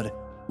yard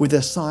with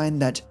a sign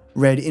that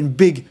read in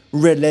big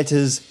red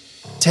letters,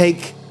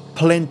 "Take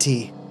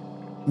plenty."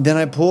 Then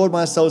I poured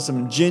myself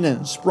some gin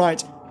and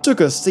Sprite, took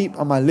a seat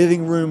on my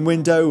living room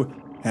window,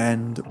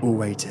 and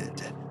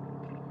waited.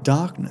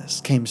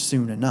 Darkness came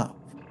soon enough.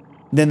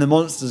 Then the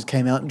monsters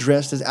came out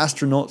dressed as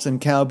astronauts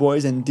and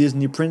cowboys and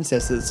Disney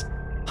princesses.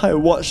 I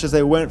watched as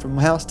they went from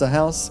house to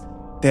house.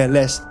 Their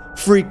less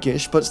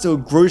freakish but still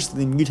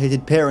grossly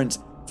mutated parents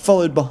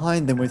followed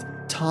behind them with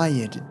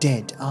tired,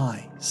 dead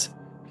eyes.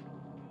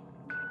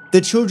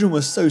 The children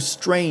were so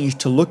strange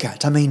to look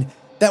at. I mean,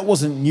 that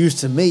wasn't news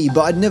to me,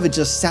 but I'd never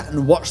just sat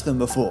and watched them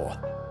before.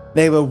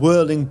 They were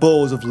whirling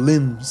balls of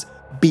limbs,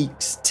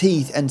 beaks,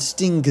 teeth, and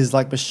stingers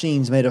like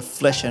machines made of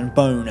flesh and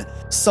bone,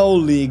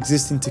 solely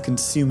existing to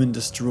consume and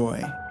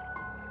destroy.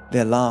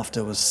 Their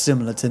laughter was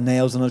similar to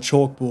nails on a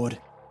chalkboard.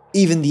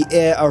 Even the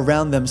air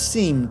around them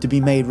seemed to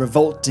be made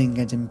revolting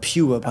and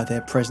impure by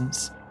their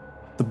presence.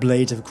 The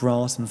blades of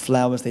grass and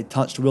flowers they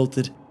touched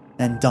wilted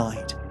and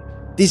died.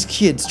 These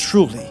kids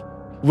truly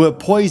were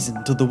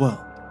poison to the world.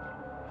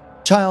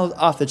 Child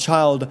after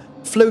child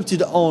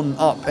floated on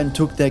up and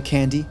took their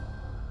candy.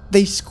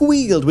 They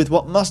squealed with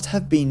what must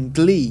have been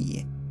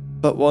glee,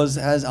 but was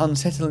as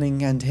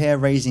unsettling and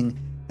hair-raising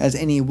as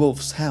any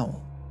wolf's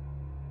howl.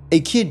 A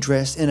kid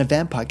dressed in a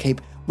vampire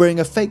cape, wearing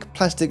a fake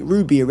plastic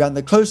ruby around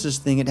the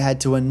closest thing it had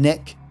to a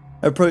neck,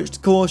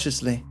 approached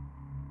cautiously.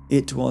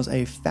 It was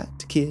a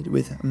fat kid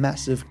with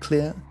massive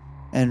clear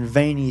and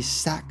veiny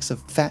sacks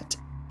of fat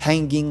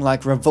hanging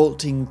like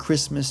revolting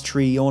Christmas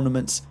tree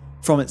ornaments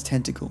from its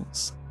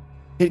tentacles.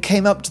 It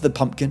came up to the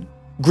pumpkin,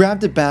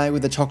 grabbed a bag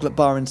with a chocolate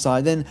bar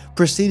inside, then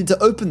proceeded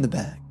to open the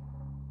bag.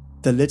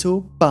 The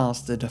little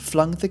bastard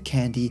flung the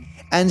candy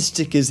and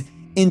stickers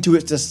into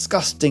its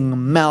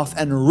disgusting mouth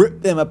and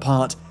ripped them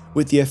apart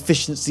with the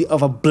efficiency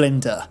of a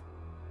blender.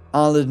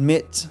 I'll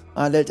admit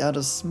I let out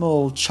a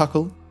small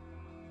chuckle.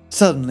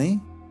 Suddenly,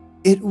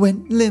 it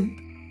went limp,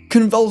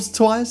 convulsed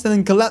twice, and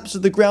then collapsed to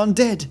the ground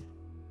dead.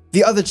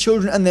 The other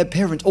children and their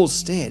parents all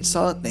stared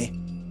silently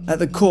at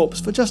the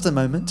corpse for just a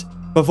moment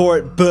before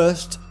it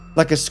burst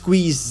like a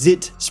squeezed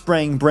zit,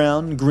 spraying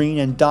brown, green,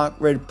 and dark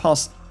red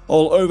pus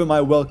all over my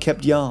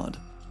well-kept yard.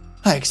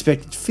 I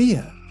expected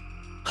fear.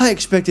 I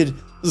expected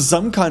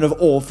some kind of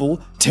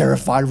awful,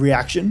 terrified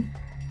reaction.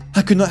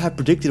 I could not have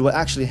predicted what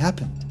actually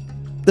happened.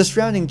 The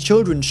surrounding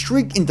children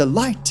shrieked in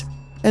delight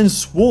and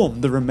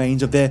swarmed the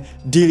remains of their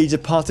dearly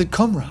departed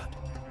comrade.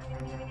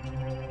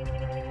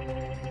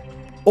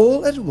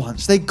 All at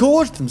once, they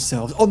gorged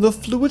themselves on the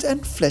fluid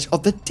and flesh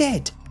of the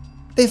dead.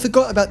 They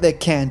forgot about their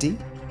candy.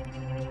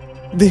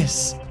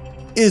 This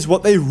is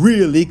what they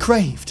really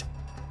craved.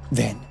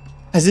 Then,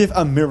 as if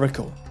a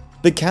miracle,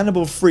 the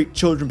cannibal freak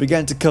children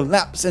began to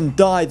collapse and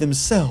die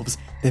themselves.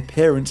 Their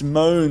parents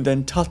moaned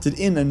and tutted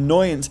in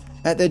annoyance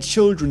at their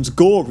children's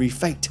gory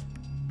fate.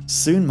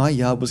 Soon my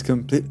yard was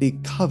completely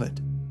covered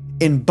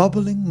in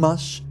bubbling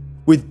mush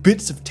with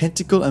bits of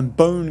tentacle and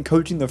bone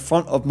coating the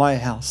front of my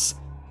house.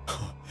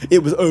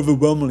 It was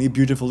overwhelmingly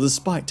beautiful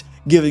despite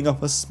giving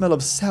off a smell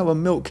of sour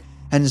milk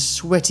and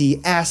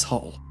sweaty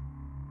asshole.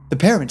 The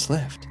parents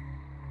left.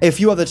 A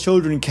few other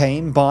children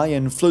came by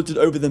and floated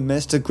over the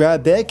mess to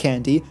grab their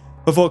candy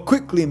before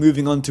quickly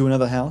moving on to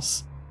another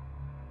house.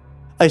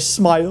 I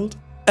smiled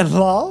and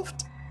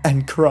laughed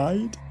and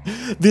cried.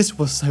 This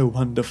was so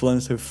wonderful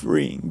and so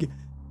freeing.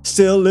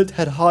 Still, it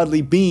had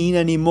hardly been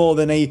any more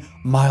than a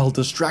mild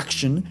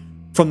distraction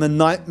from the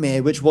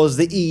nightmare which was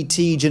the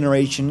ET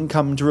generation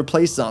come to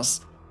replace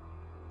us.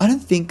 I don't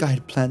think I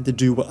had planned to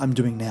do what I'm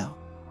doing now.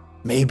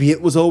 Maybe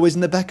it was always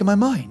in the back of my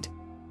mind.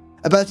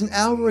 About an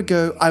hour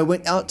ago, I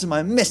went out to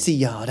my messy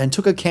yard and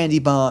took a candy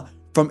bar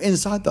from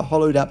inside the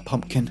hollowed-out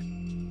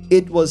pumpkin.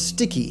 It was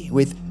sticky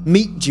with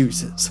meat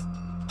juices.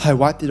 I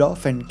wiped it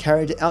off and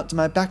carried it out to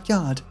my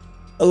backyard,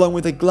 along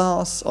with a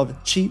glass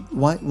of cheap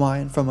white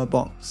wine from a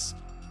box.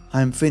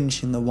 I'm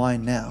finishing the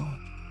wine now.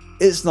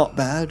 It's not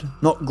bad,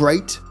 not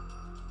great,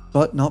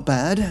 but not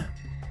bad.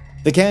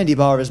 The candy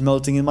bar is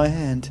melting in my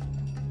hand.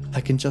 I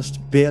can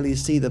just barely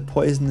see the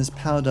poisonous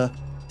powder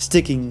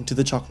sticking to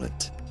the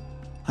chocolate.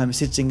 I'm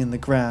sitting in the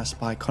grass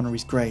by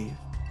Connery's grave.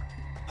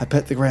 I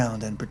pet the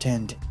ground and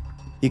pretend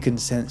he can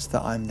sense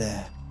that I'm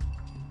there.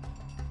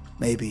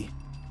 maybe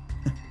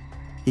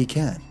he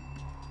can.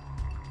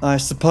 I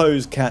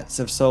suppose cats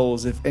have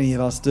souls if any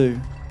of us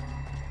do.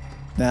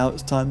 Now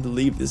it's time to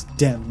leave this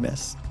damn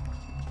mess.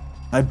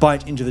 I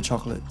bite into the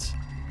chocolate.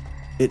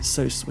 It's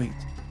so sweet.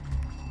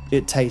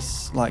 It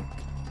tastes like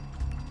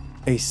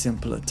a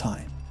simpler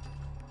time.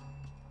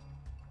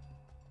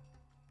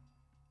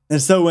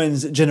 And so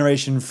ends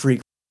Generation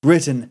Freak,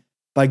 written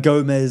by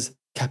Gomez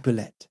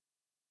Capulet.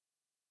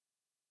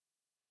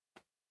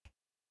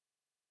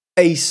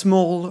 A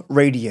small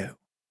radio.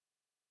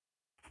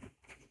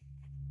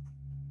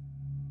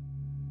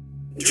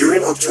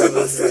 During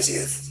October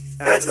 30th,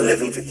 at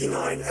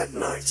 11:59 at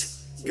night,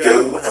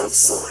 go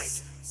outside.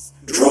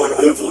 Draw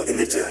an oval in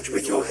the dirt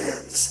with your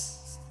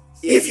hands.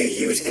 If you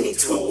use any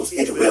tools,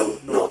 it will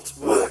not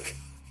work.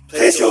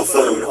 Place your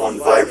phone on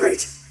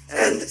vibrate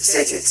and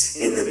set it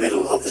in the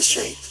middle of the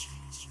shape.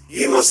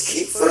 You must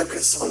keep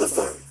focus on the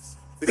phone,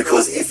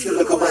 because if you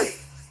look away,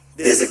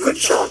 there's a good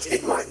chance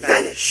it might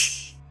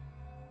vanish.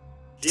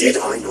 Did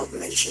I not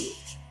mention?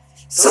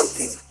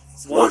 Something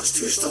wants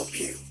to stop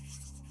you.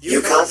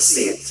 You can't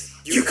see it,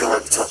 you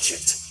can't touch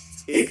it.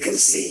 It can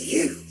see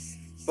you,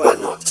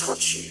 but not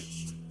touch you.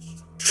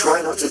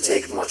 Try not to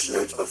take much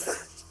note of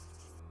that.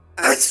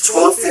 At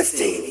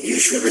 12:15, you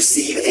should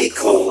receive a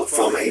call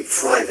from a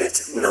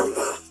private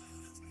number.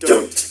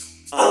 Don't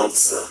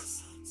answer.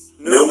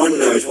 No one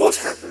knows what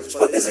happens,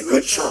 but there's a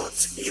good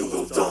chance you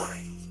will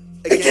die.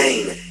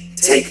 Again,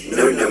 take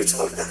no note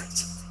of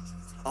that.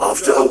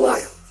 After a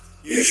while,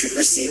 you should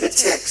receive a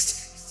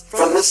text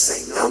from the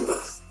same number.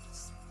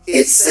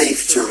 It's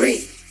safe to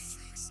read.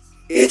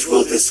 It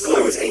will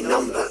disclose a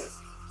number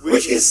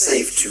which is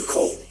safe to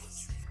call.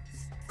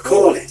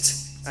 Call it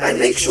and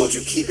make sure to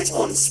keep it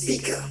on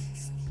speaker.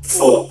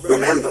 For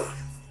remember,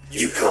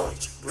 you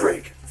can't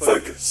break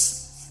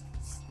focus.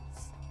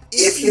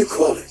 If you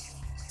call it,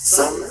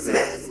 some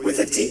man with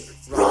a deep,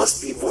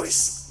 raspy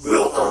voice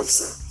will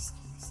answer.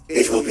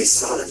 It will be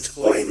silent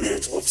for a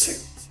minute or two.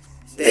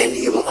 Then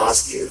he will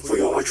ask you for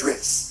your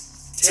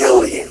address.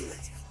 Tell him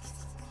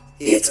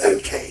it's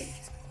okay.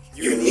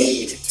 You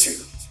need to.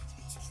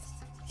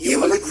 He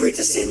will agree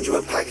to send you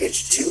a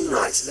package 2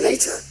 nights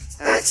later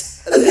at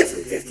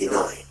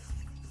 11:59.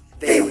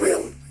 They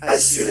will,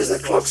 as soon as the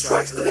clock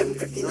strikes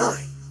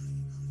 11:59.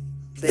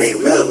 They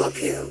will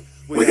appear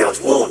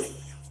without warning,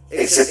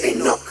 except a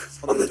knock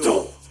on the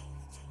door.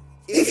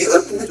 If you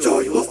open the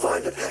door, you will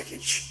find a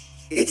package.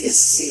 It is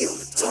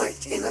sealed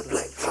tight in a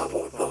black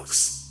cardboard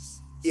box.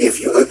 If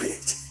you open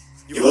it,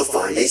 you will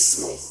find a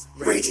small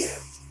radio.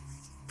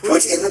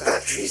 Put in the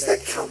batteries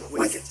that come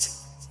with it.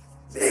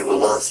 They will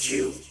last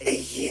you a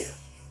year.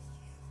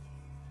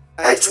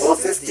 At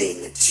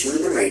 12:15,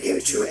 tune the radio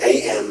to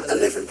AM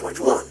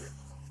 11.1.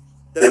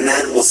 The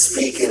man will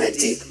speak in a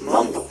deep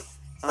mumble,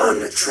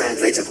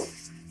 untranslatable.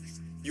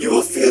 You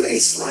will feel a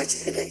slight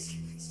headache.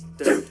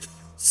 Don't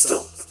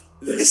stop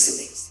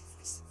listening.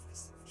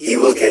 He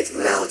will get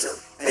louder,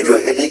 and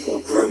your headache will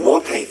grow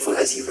more painful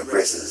as he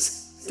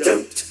progresses.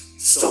 Don't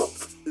stop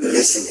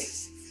listening.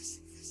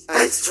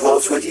 At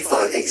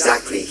 12:25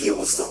 exactly, he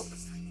will stop.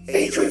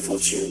 A joyful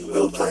tune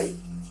will play.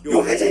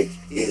 Your headache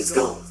is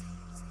gone.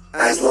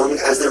 As long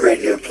as the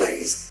radio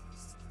plays,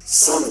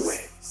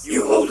 somewhere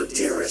you hold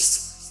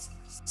dearest,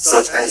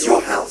 such as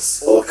your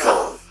house or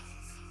car,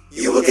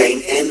 you will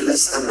gain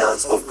endless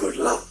amounts of good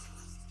luck.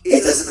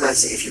 It doesn't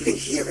matter if you can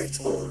hear it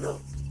or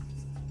not.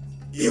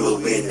 You will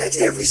win at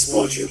every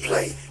sport you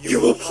play. You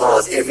will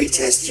pass every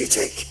test you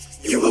take.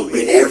 You will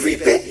win every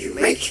bet you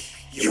make.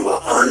 You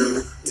are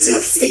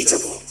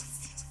undefeatable.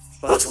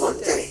 But one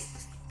day,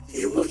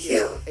 you will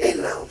hear a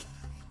loud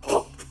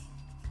pop.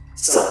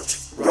 Start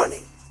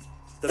running.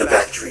 The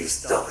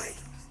batteries died.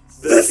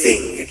 The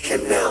thing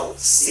can now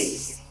see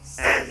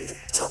and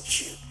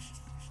touch you.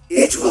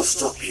 It will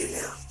stop you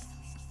now.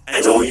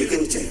 And all you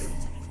can do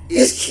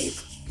is keep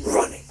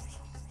running.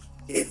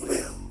 It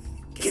will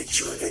get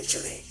you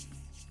eventually.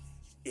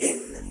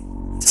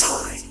 In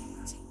time.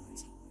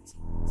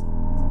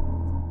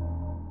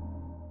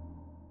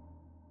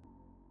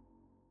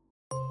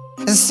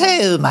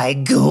 So, my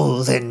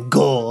golden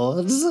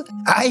gourds,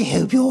 I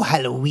hope your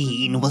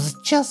Halloween was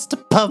just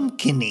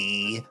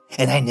pumpkin-y.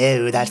 And I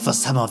know that for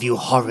some of you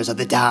horrors of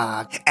the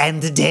dark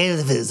and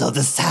delvers of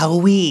the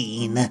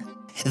Samhain,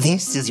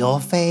 this is your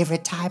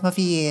favorite time of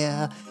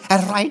year.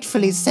 And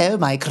rightfully so,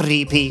 my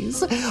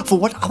creepies. For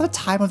what other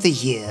time of the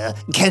year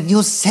can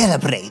you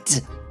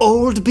celebrate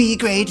old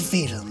B-grade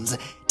films,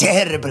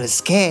 terrible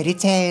scary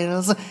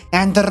tales,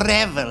 and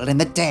revel in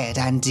the dead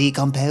and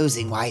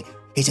decomposing? Why,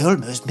 it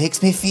almost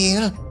makes me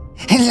feel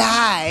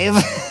alive.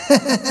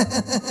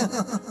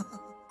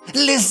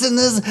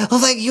 Listeners,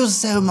 thank you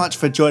so much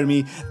for joining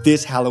me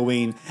this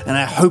Halloween, and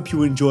I hope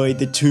you enjoyed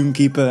the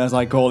Tombkeeper, as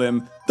I call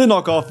him, the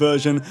knockoff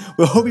version.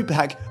 We'll be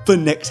back for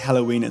next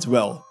Halloween as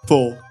well,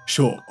 for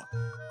sure.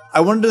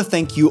 I wanted to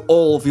thank you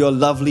all for your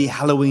lovely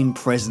Halloween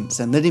presents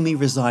and letting me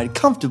reside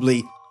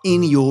comfortably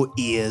in your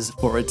ears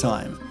for a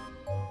time.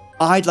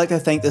 I'd like to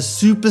thank the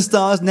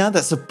superstars now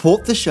that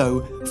support the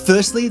show.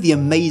 Firstly, the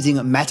amazing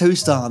Matto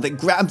Star that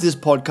grabbed this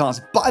podcast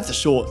by the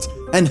shorts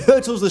and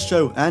hurtles the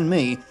show and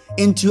me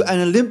into an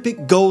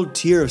Olympic gold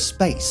tier of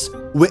space.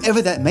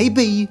 Wherever that may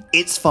be,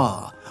 it's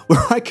far,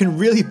 where I can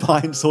really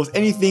buy and source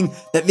anything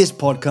that this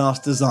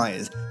podcast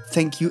desires.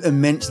 Thank you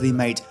immensely,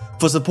 mate,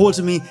 for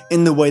supporting me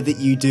in the way that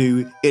you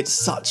do. It's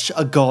such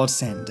a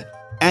godsend.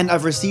 And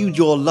I've received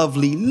your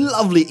lovely,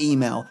 lovely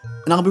email,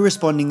 and I'll be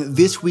responding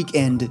this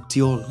weekend to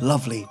your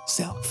lovely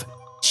self.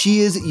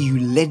 Cheers, you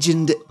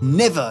legend.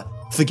 Never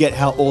forget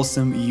how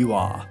awesome you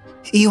are.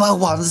 You are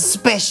one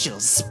special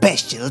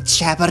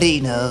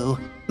Chaparino,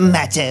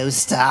 Matto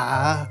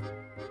Star.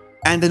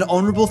 And an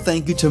honourable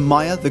thank you to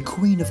Maya, the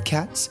Queen of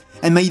Cats,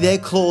 and may their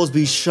claws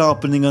be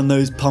sharpening on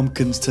those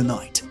pumpkins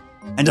tonight.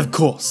 And of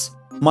course,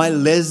 my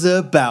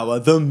Lesser Bauer,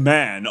 the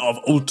man of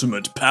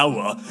ultimate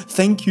power.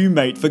 Thank you,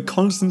 mate, for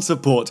constant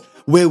support.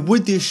 Where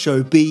would this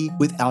show be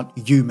without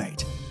you,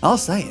 mate? I'll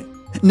say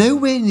it.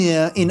 Nowhere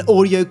near in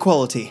audio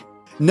quality.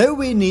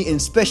 Nowhere near in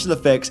special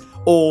effects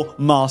or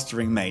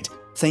mastering, mate.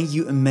 Thank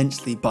you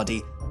immensely,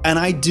 buddy. And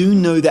I do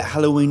know that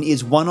Halloween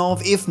is one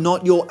of, if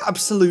not your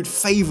absolute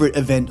favourite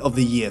event of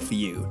the year for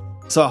you.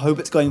 So I hope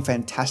it's going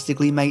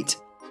fantastically, mate.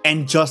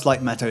 And just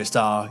like Matto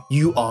Star,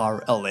 you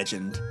are a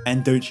legend.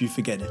 And don't you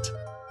forget it.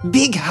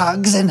 Big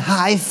hugs and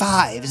high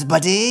fives,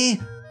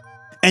 buddy.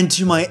 And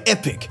to my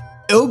epic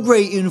Earl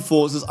Grey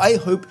enforcers, I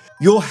hope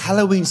your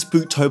Halloween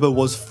Spooktober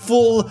was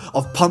full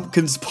of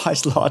pumpkin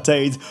spice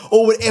lattes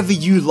or whatever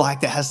you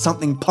like that has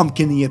something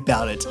pumpkin-y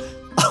about it.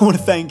 I want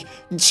to thank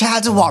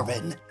Chad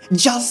Warren,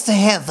 Just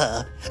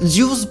Heather,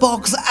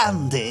 Juicebox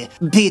Andy,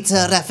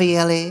 Peter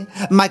Raffaele,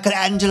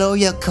 Michelangelo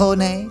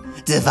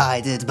Iacone,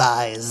 Divided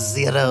by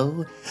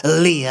Zero,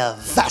 Leah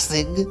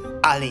Fassig,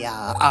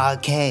 Alia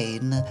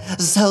Arcane,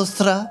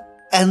 Sostra,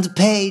 and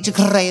Paige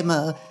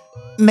Kramer.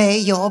 May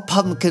your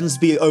pumpkins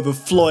be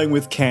overflowing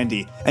with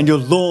candy and your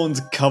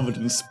lawns covered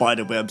in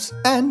spiderwebs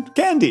and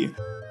candy.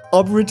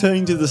 I'll be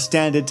returning to the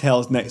standard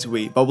tales next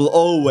week, but we'll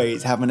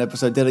always have an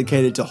episode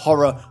dedicated to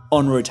horror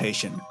on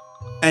rotation.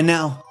 And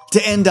now,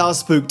 to end our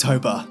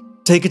Spooktober,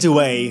 take it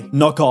away,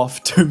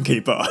 knockoff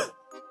Tombkeeper.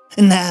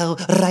 Now,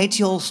 write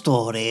your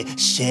story,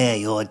 share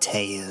your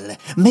tale,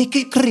 make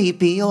it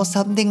creepy or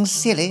something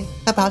silly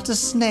about a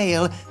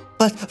snail,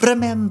 but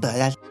remember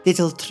that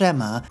little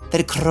tremor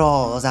that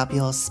crawls up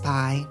your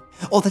spine,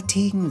 or the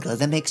tingle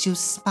that makes you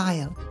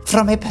smile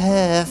from a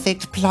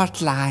perfect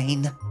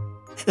plotline.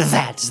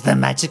 That's the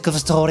magic of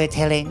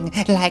storytelling,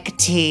 like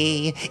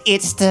tea,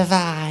 it's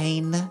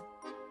divine.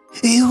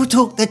 You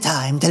took the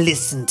time to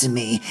listen to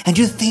me, and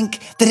you think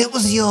that it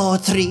was your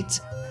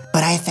treat.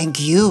 But I thank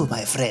you,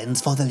 my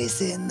friends, for the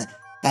listen.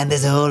 And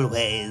as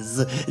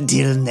always,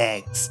 till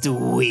next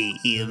we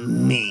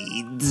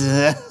meet.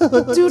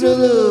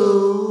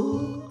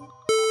 Toodaloo.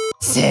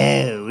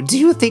 So, do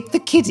you think the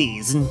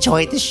kiddies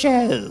enjoyed the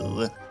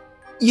show?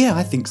 Yeah,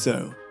 I think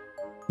so.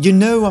 You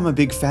know I'm a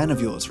big fan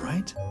of yours,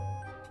 right?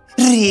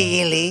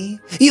 Really?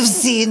 You've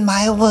seen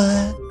my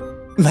work?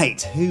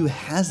 Mate, who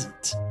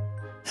hasn't?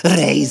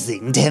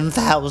 Raising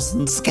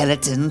 10,000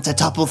 skeletons to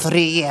topple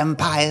 3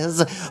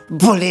 empires,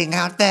 pulling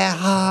out their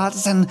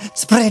hearts and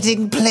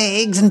spreading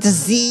plagues and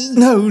disease.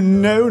 No,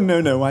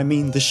 I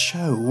mean the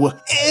show.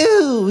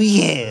 Oh,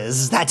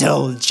 yes, that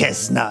old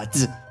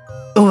chestnut.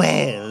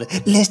 Well,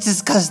 let's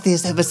discuss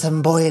this over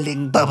some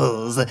boiling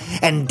bubbles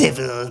and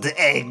deviled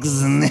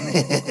eggs.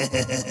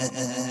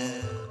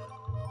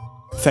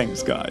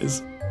 Thanks,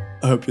 guys.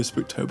 I hope your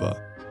Spooktober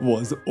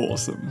was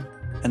awesome.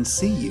 And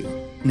see you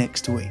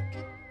next week.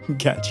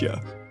 Catch ya.